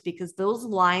can't, because those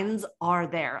lines are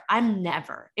there. I'm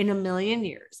never in a million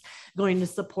years going to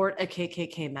support a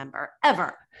KKK member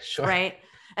ever. Sure. Right.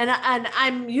 And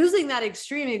I'm using that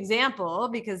extreme example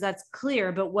because that's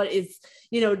clear. But what is,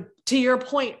 to your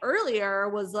point earlier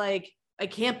was like, I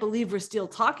can't believe we're still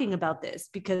talking about this,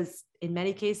 because in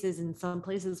many cases, in some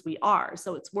places we are.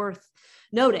 So it's worth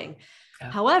noting.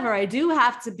 Yeah. However, I do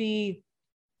have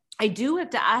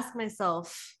to ask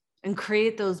myself and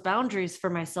create those boundaries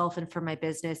for myself and for my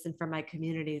business and for my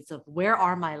communities of where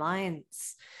are my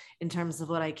lines in terms of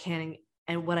what I can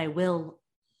and what I will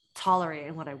tolerate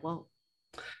and what I won't.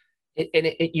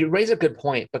 You raise a good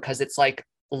point, because it's like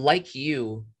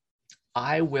you,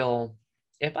 I will,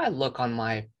 if I look on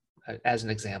my, as an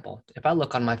example, if I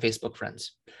look on my Facebook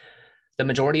friends, the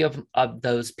majority of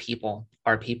those people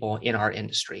are people in our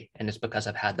industry. And it's because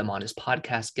I've had them on as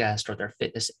podcast guests, or they're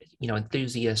fitness,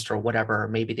 enthusiasts or whatever.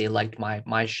 Maybe they liked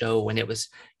my show when it was,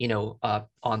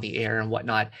 on the air and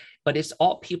whatnot. But it's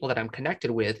all people that I'm connected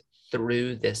with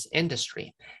through this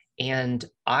industry. And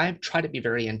I try to be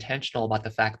very intentional about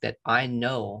the fact that I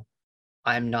know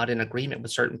I'm not in agreement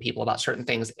with certain people about certain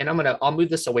things. And I'll move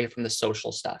this away from the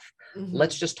social stuff. Mm-hmm.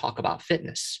 Let's just talk about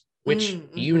fitness, which,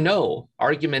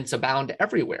 arguments abound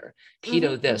everywhere.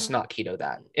 Keto this, not keto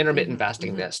that. Intermittent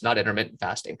fasting this, not intermittent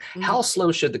fasting. How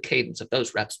slow should the cadence of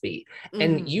those reps be?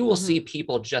 And you will see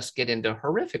people just get into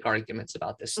horrific arguments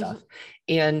about this stuff.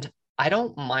 And I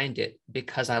don't mind it,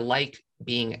 because I like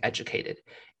being educated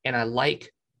and I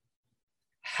like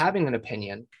having an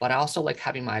opinion, but I also like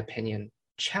having my opinion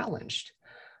challenged.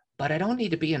 But I don't need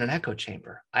to be in an echo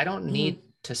chamber. I don't need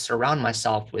to surround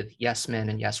myself with yes men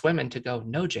and yes women to go,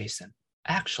 no, Jason,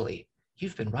 actually,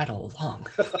 you've been right all along.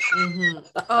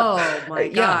 Oh my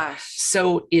gosh. Yeah.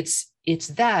 So it's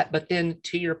that, but then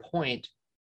to your point,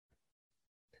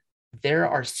 there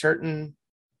are certain,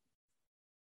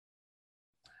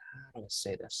 how do I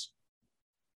say this?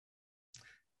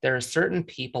 There are certain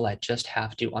people I just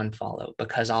have to unfollow,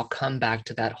 because I'll come back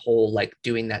to that whole, like,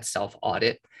 doing that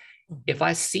self-audit. If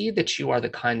I see that you are the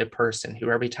kind of person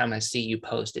who every time I see you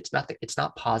post, it's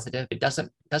not positive. It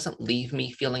doesn't leave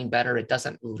me feeling better. It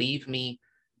doesn't leave me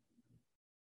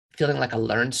feeling like I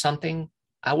learned something.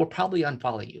 I will probably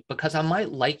unfollow you, because I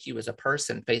might like you as a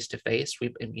person face to face.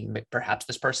 Perhaps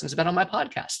this person's been on my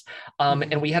podcast,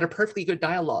 and we had a perfectly good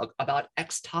dialogue about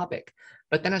X topic.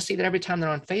 But then I see that every time they're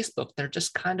on Facebook, they're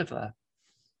just kind of a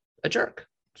jerk.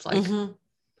 It's like,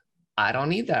 I don't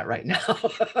need that right now.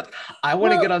 I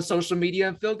want to get on social media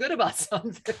and feel good about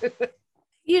something.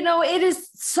 It is,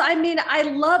 I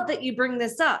love that you bring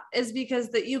this up, is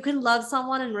because that you can love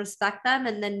someone and respect them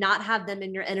and then not have them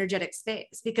in your energetic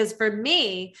space. Because for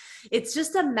me, it's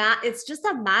just a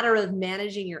matter of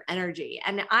managing your energy.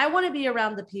 And I want to be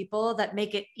around the people that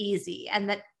make it easy and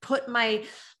that put my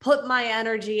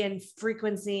energy and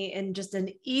frequency in just an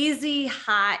easy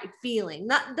high feeling.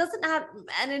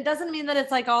 And it doesn't mean that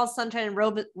it's like all sunshine and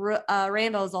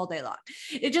rainbows all day long.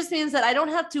 It just means that I don't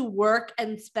have to work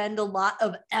and spend a lot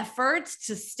of effort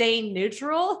to stay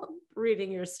neutral,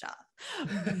 reading your stuff,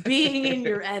 being in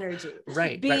your energy,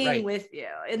 being with you.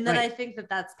 And then I think that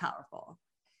that's powerful.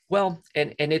 Well,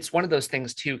 and it's one of those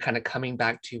things too, kind of coming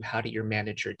back to how do you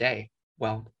manage your day?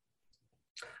 Well,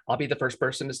 I'll be the first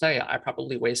person to say I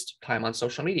probably waste time on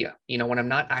social media. When I'm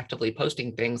not actively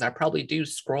posting things, I probably do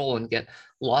scroll and get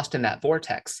lost in that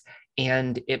vortex.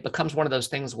 And it becomes one of those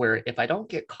things where if I don't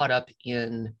get caught up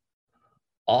in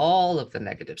all of the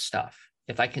negative stuff,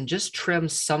 if I can just trim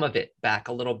some of it back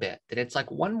a little bit, that it's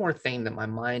like one more thing that my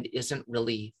mind isn't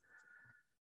really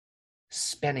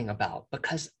spinning about,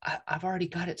 because I've already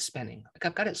got it spinning. Like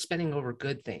I've got it spinning over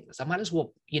good things. I might as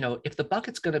well, if the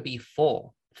bucket's going to be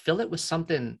full, fill it with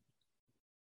something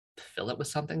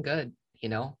good,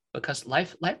 because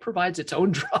life provides its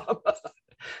own drama.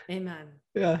 Amen.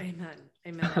 Yeah. Amen.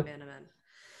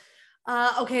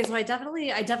 Okay, so I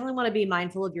definitely want to be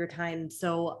mindful of your time.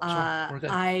 So Sure, we're good.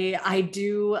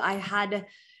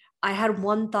 I had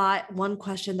one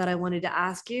question that I wanted to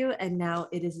ask you, and now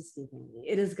it is escaping me.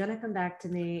 It is gonna come back to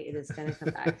me. It is gonna come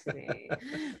back to me.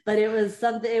 But it was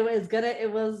something, was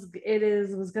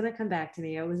gonna come back to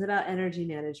me. It was about energy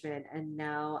management, and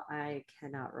now I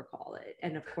cannot recall it.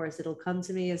 And of course, it'll come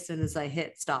to me as soon as I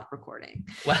hit stop recording.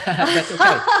 Well, that's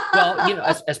okay. Well, you know,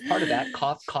 as part of that,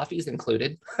 coffee is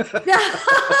included.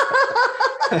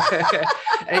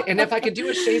 And if I could do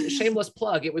a shameless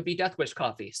plug, it would be Death Wish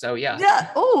coffee. So yeah.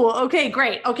 Yeah. Oh, okay,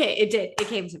 great. Okay, it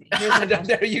came to me.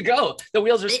 There you go. The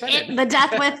wheels are spinning. The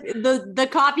Death Wish, the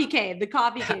coffee came. The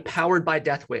coffee came. Powered by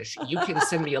Death Wish. You can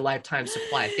send me a lifetime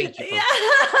supply. Thank you. Yeah.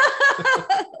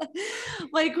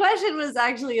 My question was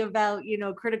actually about,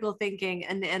 critical thinking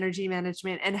and energy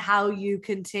management and how you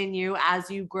continue as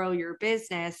you grow your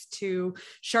business to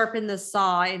sharpen the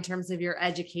saw in terms of your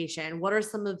education. What are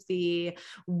some of the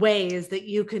ways that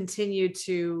you continue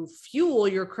to fuel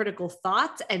your critical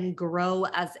thoughts and grow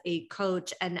as a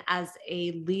coach and as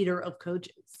a leader of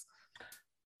coaches?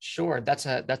 Sure. That's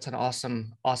an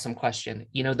awesome question.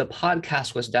 You know, the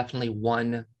podcast was definitely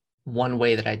one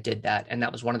way that I did that. And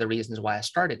that was one of the reasons why I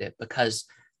started it, because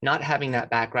not having that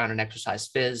background in exercise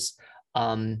phys,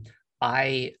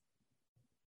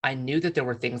 I knew that there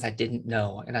were things I didn't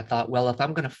know. And I thought, well, if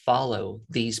I'm going to follow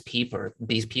these people,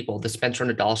 the Spencer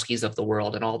Nadolskis of the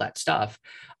world and all that stuff,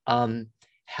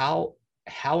 how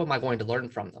am I going to learn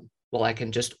from them? Well, I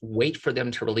can just wait for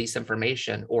them to release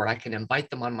information, or I can invite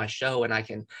them on my show and I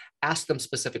can ask them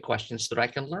specific questions so that I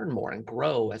can learn more and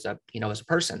grow as a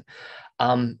person.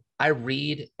 I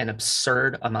read an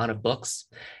absurd amount of books,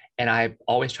 and I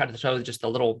always try to throw just a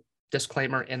little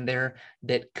disclaimer in there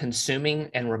that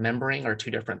consuming and remembering are two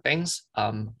different things.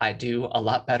 I do a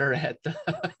lot better at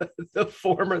the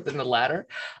former than the latter.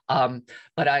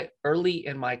 But early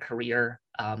in my career,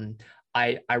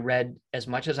 I read as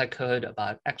much as I could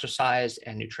about exercise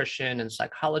and nutrition and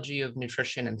psychology of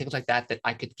nutrition and things like that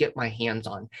I could get my hands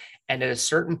on. And at a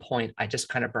certain point, I just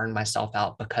kind of burned myself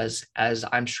out because, as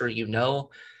I'm sure you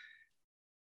know,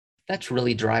 that's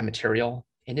really dry material.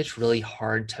 And it's really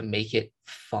hard to make it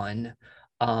fun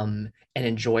and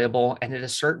enjoyable. And at a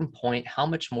certain point, how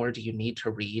much more do you need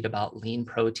to read about lean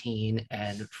protein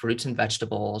and fruits and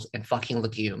vegetables and fucking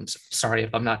legumes? Sorry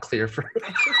if I'm not clear for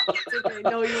okay.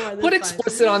 No, you are. Put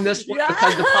explicit on this one,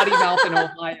 because the potty mouth in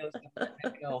Ohio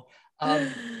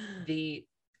is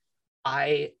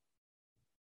I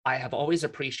have always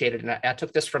appreciated, and I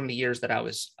took this from the years that I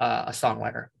was a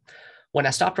songwriter. When I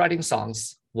stopped writing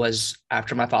songs was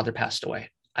after my father passed away.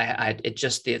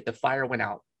 The fire went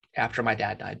out after my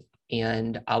dad died.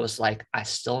 And I was like, I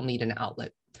still need an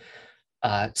outlet,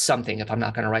 something, if I'm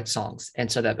not going to write songs.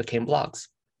 And so that became blogs.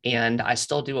 And I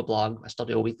still do a blog. I still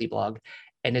do a weekly blog.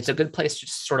 And it's a good place to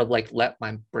just sort of like let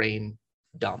my brain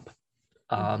dump.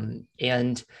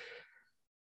 And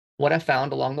what I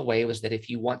found along the way was that if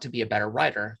you want to be a better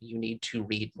writer, you need to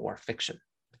read more fiction.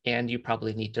 And you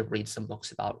probably need to read some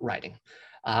books about writing.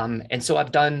 And so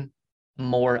I've done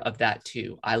more of that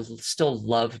too. I still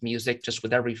love music, just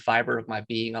with every fiber of my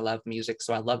being. I love music.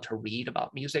 So I love to read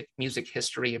about music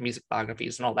history and music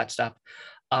biographies and all that stuff.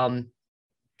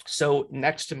 So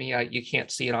next to me, you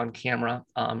can't see it on camera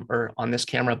or on this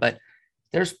camera, but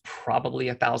there's probably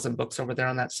 1,000 books over there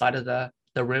on that side of the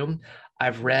room.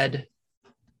 I've read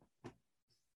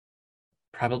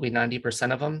probably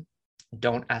 90% of them.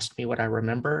 Don't ask me what I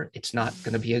remember. It's not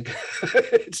going to be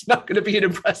it's not going to be an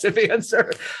impressive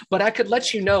answer, but I could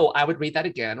let you know I would read that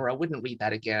again, or I wouldn't read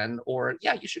that again, or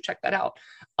yeah, you should check that out.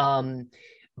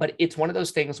 But it's one of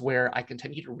those things where I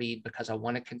continue to read because I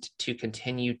want to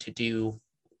continue to do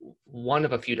one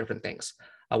of a few different things.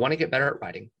 I want to get better at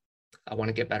writing. I want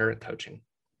to get better at coaching.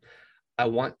 I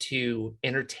want to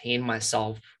entertain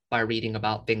myself by reading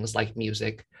about things like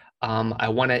music. I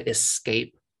want to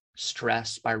escape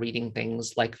stress by reading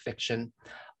things like fiction.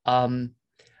 I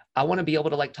want to be able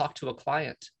to like talk to a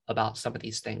client about some of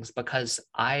these things, because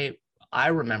I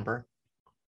remember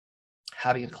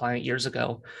having a client years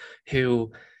ago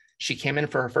who she came in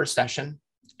for her first session,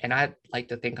 and I like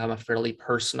to think I'm a fairly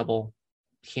personable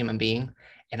human being,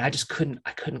 and I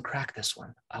couldn't crack this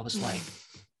one. I was like,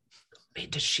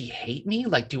 does she hate me?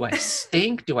 Like, do I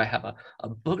stink? Do I have a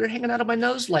booger hanging out of my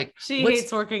nose? Like, she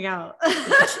hates working out.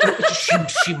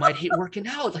 she might hate working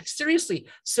out. Like, seriously.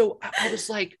 So I was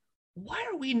like, why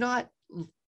are we not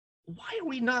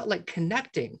like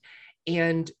connecting?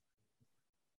 And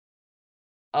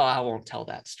I won't tell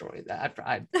that story.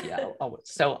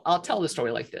 So I'll tell the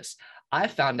story like this. I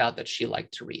found out that she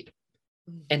liked to read.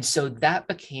 And so that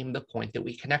became the point that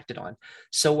we connected on.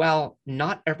 So while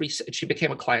not every, she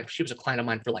became a client, she was a client of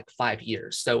mine for like 5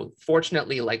 years. So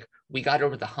fortunately, like we got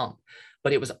over the hump,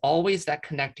 but it was always that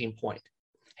connecting point.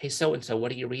 Hey, so-and-so,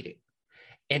 what are you reading?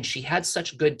 And she had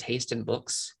such good taste in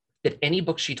books that any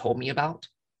book she told me about,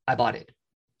 I bought it.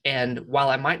 And while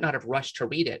I might not have rushed to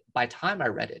read it, by the time I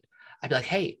read it, I'd be like,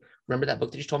 hey, remember that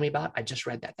book that you told me about? I just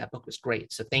read that. That book was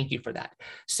great. So thank you for that.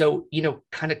 So,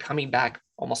 kind of coming back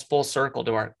almost full circle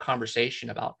to our conversation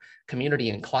about community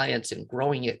and clients and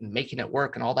growing it and making it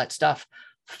work and all that stuff,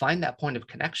 find that point of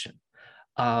connection.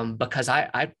 Because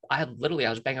I literally, I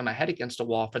was banging my head against a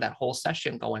wall for that whole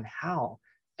session going, how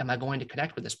am I going to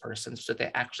connect with this person so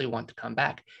they actually want to come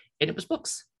back? And it was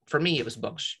books. For me, it was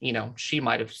books. She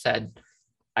might have said,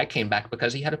 I came back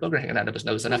because he had a booger hanging out of his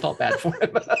nose and I felt bad for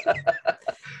him.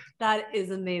 That is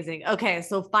amazing. Okay.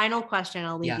 So final question,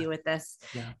 I'll leave you with this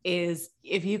is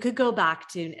if you could go back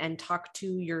to and talk to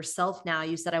yourself now,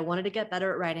 you said, I wanted to get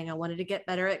better at writing. I wanted to get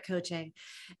better at coaching,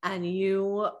 and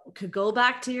you could go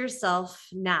back to yourself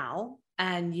now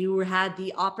and you had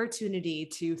the opportunity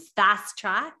to fast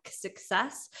track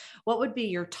success. What would be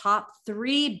your top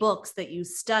 3 books that you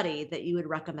study that you would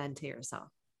recommend to yourself?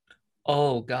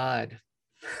 Oh God.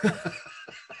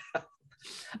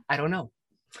 I don't know.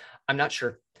 I'm not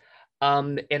sure.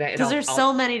 Because there's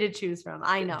so many to choose from.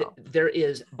 I know there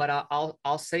is, but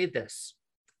I'll say this.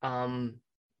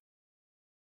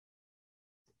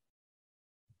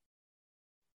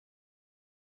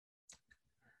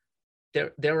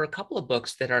 There are a couple of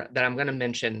books that I'm going to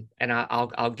mention, and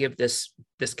I'll give this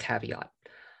caveat.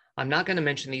 I'm not going to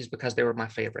mention these because they were my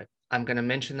favorite. I'm going to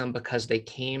mention them because they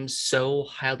came so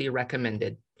highly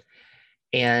recommended.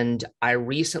 And I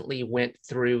recently went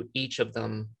through each of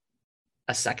them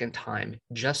a second time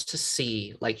just to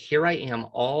see, like, here I am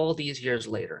all these years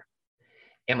later.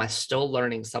 Am I still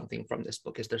learning something from this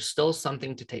book? Is there still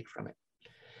something to take from it?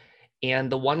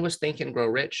 And the one was Think and Grow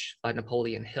Rich by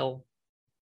Napoleon Hill.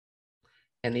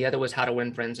 And the other was How to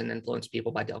Win Friends and Influence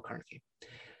People by Dale Carnegie.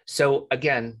 So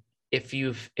again, if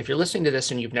you're listening to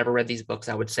this and you've never read these books,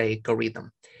 I would say go read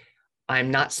them.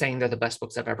 I'm not saying they're the best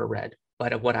books I've ever read,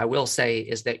 but what I will say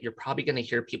is that you're probably going to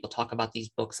hear people talk about these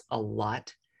books a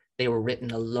lot. They were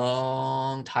written a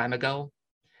long time ago,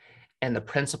 and the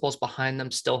principles behind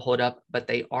them still hold up, but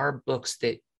they are books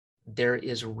that there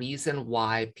is reason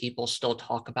why people still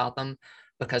talk about them,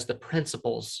 because the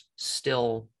principles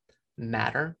still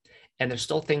matter. And there's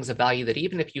still things of value that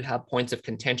even if you have points of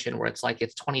contention where it's like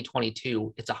it's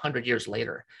 2022, it's 100 years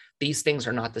later, these things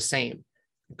are not the same.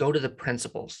 Go to the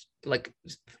principles, like,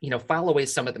 file away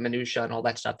some of the minutia and all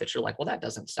that stuff that you're like, well, that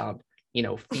doesn't sound,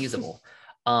 feasible.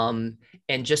 And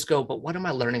just go, but what am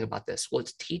I learning about this? Well,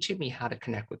 it's teaching me how to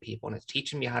connect with people, and it's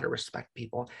teaching me how to respect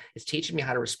people. It's teaching me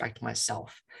how to respect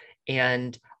myself.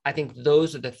 And I think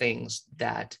those are the things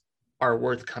that are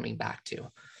worth coming back to.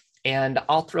 And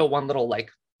I'll throw one little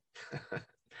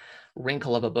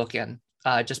wrinkle of a book in,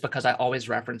 just because I always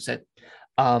reference it.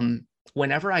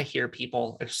 Whenever I hear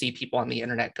people or see people on the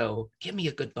internet go, give me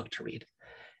a good book to read,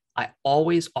 I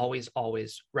always, always,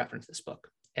 always reference this book,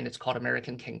 and it's called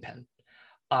American Kingpin.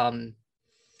 I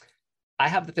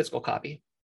have the physical copy.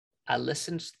 I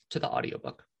listened to the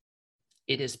audiobook.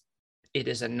 It is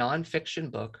a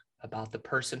nonfiction book about the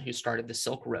person who started the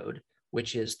Silk Road,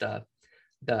 which is the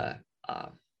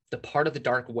part of the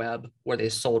dark web where they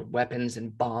sold weapons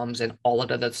and bombs and all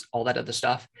that other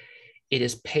stuff. It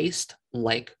is paced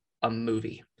like a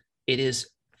movie. It is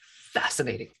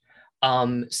fascinating.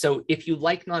 So if you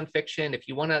like nonfiction, if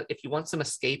you want some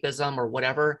escapism or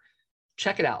whatever,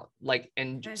 check it out.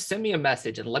 And send me a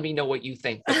message and let me know what you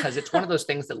think, because it's one of those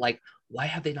things that, why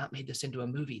have they not made this into a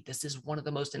movie? This is one of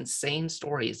the most insane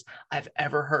stories I've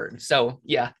ever heard. So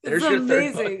yeah, there's your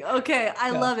amazing. Third book. Okay. I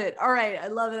love it. All right. I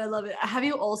love it. Have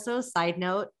you also, side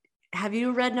note, have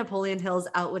you read Napoleon Hill's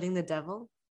Outwitting the Devil?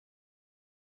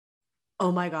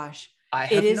 Oh my gosh.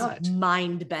 It is not.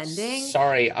 Mind bending.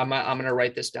 Sorry, I'm going to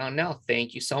write this down now.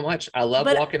 Thank you so much. I love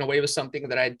walking away with something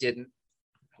that I didn't.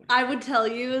 I would tell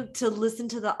you to listen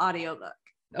to the audiobook.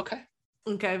 Okay.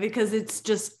 Because it's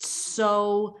just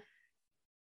so,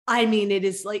 it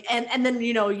is and then,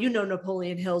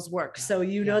 Napoleon Hill's work. So,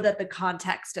 know that the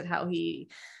context of how he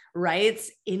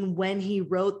writes when he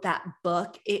wrote that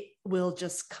book, it will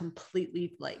just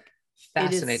completely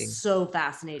fascinating. It is so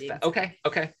fascinating. Okay.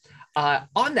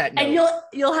 On that note, and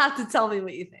you'll have to tell me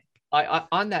what you think.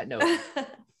 On that note,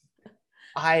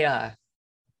 I've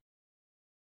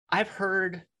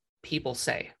heard people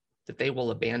say that they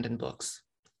will abandon books,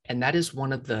 and that is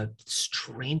one of the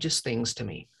strangest things to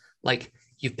me.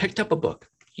 You've picked up a book,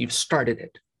 you've started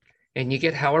it, and you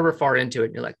get however far into it,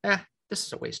 and you're like, this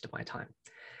is a waste of my time.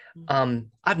 Mm-hmm.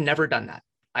 I've never done that.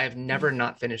 I have never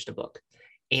not finished a book.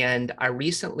 And I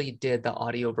recently did the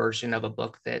audio version of a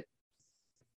book that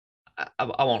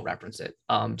I won't reference it,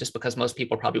 just because most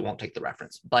people probably won't take the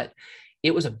reference, but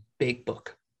it was a big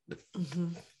book,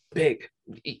 big,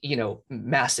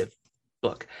 massive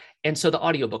book. And so the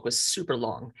audiobook was super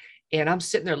long, and I'm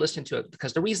sitting there listening to it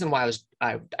because the reason why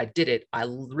I did it, I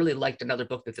really liked another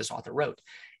book that this author wrote,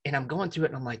 and I'm going through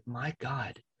it and I'm like, my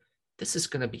God, this is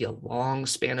going to be a long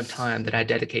span of time that I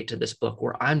dedicate to this book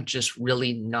where I'm just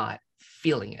really not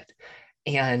feeling it.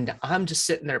 And I'm just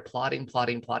sitting there plotting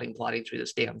through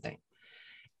this damn thing.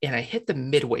 And I hit the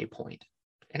midway point,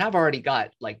 and I've already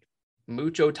got like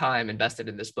mucho time invested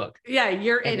in this book. Yeah,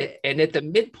 you're in it. And at the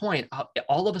midpoint,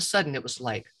 all of a sudden it was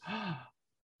like, oh,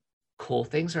 cool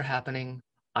things are happening.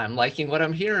 I'm liking what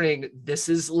I'm hearing. This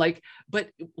is like, but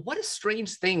what a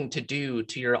strange thing to do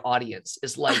to your audience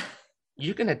is like,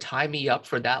 you're going to tie me up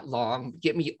for that long,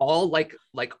 get me all like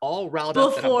all riled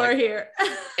up before here.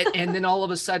 and then all of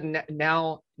a sudden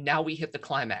now we hit the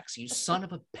climax. You son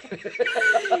of a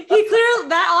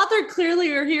that author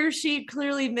clearly, or he or she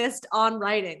clearly missed on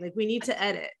writing. Like, we need to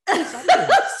edit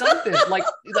something like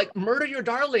Murder Your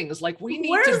Darlings. Like, we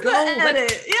need to go.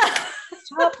 Edit? Yeah.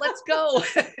 Stop, let's go.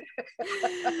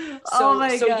 Oh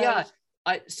my God. Yeah.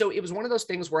 So it was one of those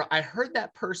things where I heard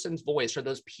that person's voice, or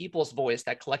those people's voice,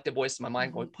 that collective voice in my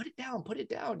mind going, put it down.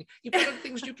 You've got other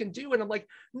things you can do. And I'm like,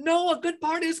 no, a good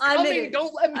part is coming.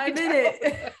 Don't let me down.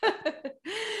 It.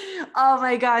 Oh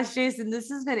my gosh, Jason, this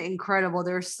has been incredible.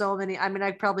 There's so many. I mean, I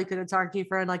probably could have talked to you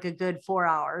for like a good 4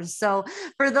 hours. So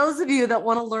for those of you that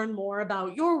want to learn more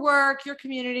about your work, your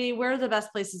community, where are the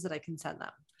best places that I can send them?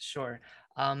 Sure.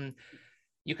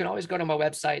 You can always go to my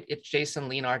website. It's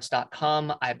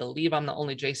jasonleanarts.com. I believe I'm the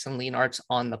only Jason Leanarts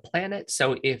on the planet.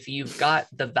 So if you've got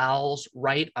the vowels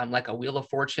right, I'm like a Wheel of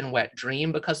Fortune wet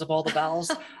dream because of all the vowels.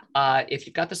 If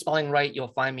you've got the spelling right, you'll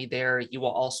find me there. You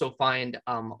will also find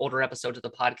older episodes of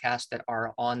the podcast that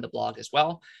are on the blog as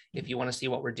well. If you want to see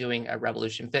what we're doing at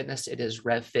Revolution Fitness, it is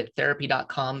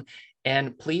revfittherapy.com.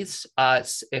 And please,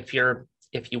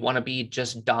 if you want to be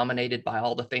just dominated by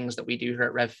all the things that we do here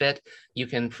at RevFit, you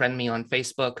can friend me on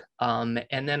Facebook, and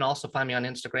then also find me on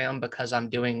Instagram, because I'm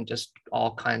doing just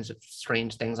all kinds of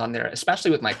strange things on there,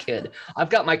 especially with my kid. I've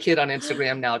got my kid on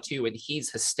Instagram now too, and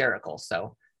he's hysterical.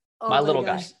 So my little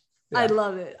guy. Yeah. I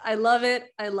love it. I love it.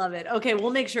 I love it. Okay.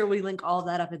 We'll make sure we link all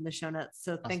that up in the show notes.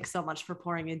 So Thanks so much for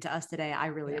pouring into us today. I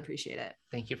really appreciate it.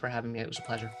 Thank you for having me. It was a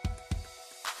pleasure.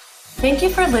 Thank you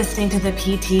for listening to the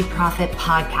PT Profit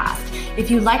Podcast. If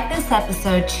you like this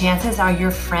episode, chances are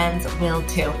your friends will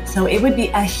too. So it would be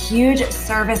a huge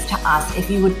service to us if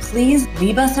you would please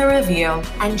leave us a review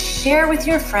and share with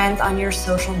your friends on your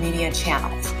social media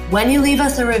channels. When you leave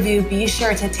us a review, be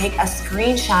sure to take a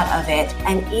screenshot of it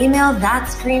and email that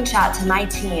screenshot to my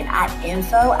team at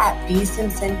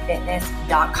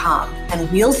info@bsimpsonfitness.com.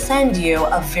 And we'll send you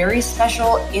a very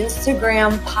special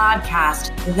Instagram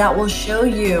podcast that will show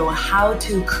you how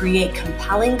to create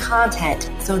compelling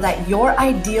content so that your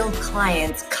ideal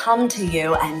clients come to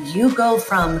you and you go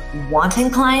from wanting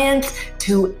clients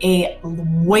to a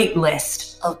wait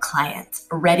list of clients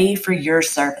ready for your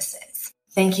services.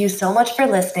 Thank you so much for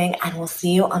listening, and we'll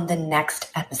see you on the next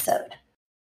episode.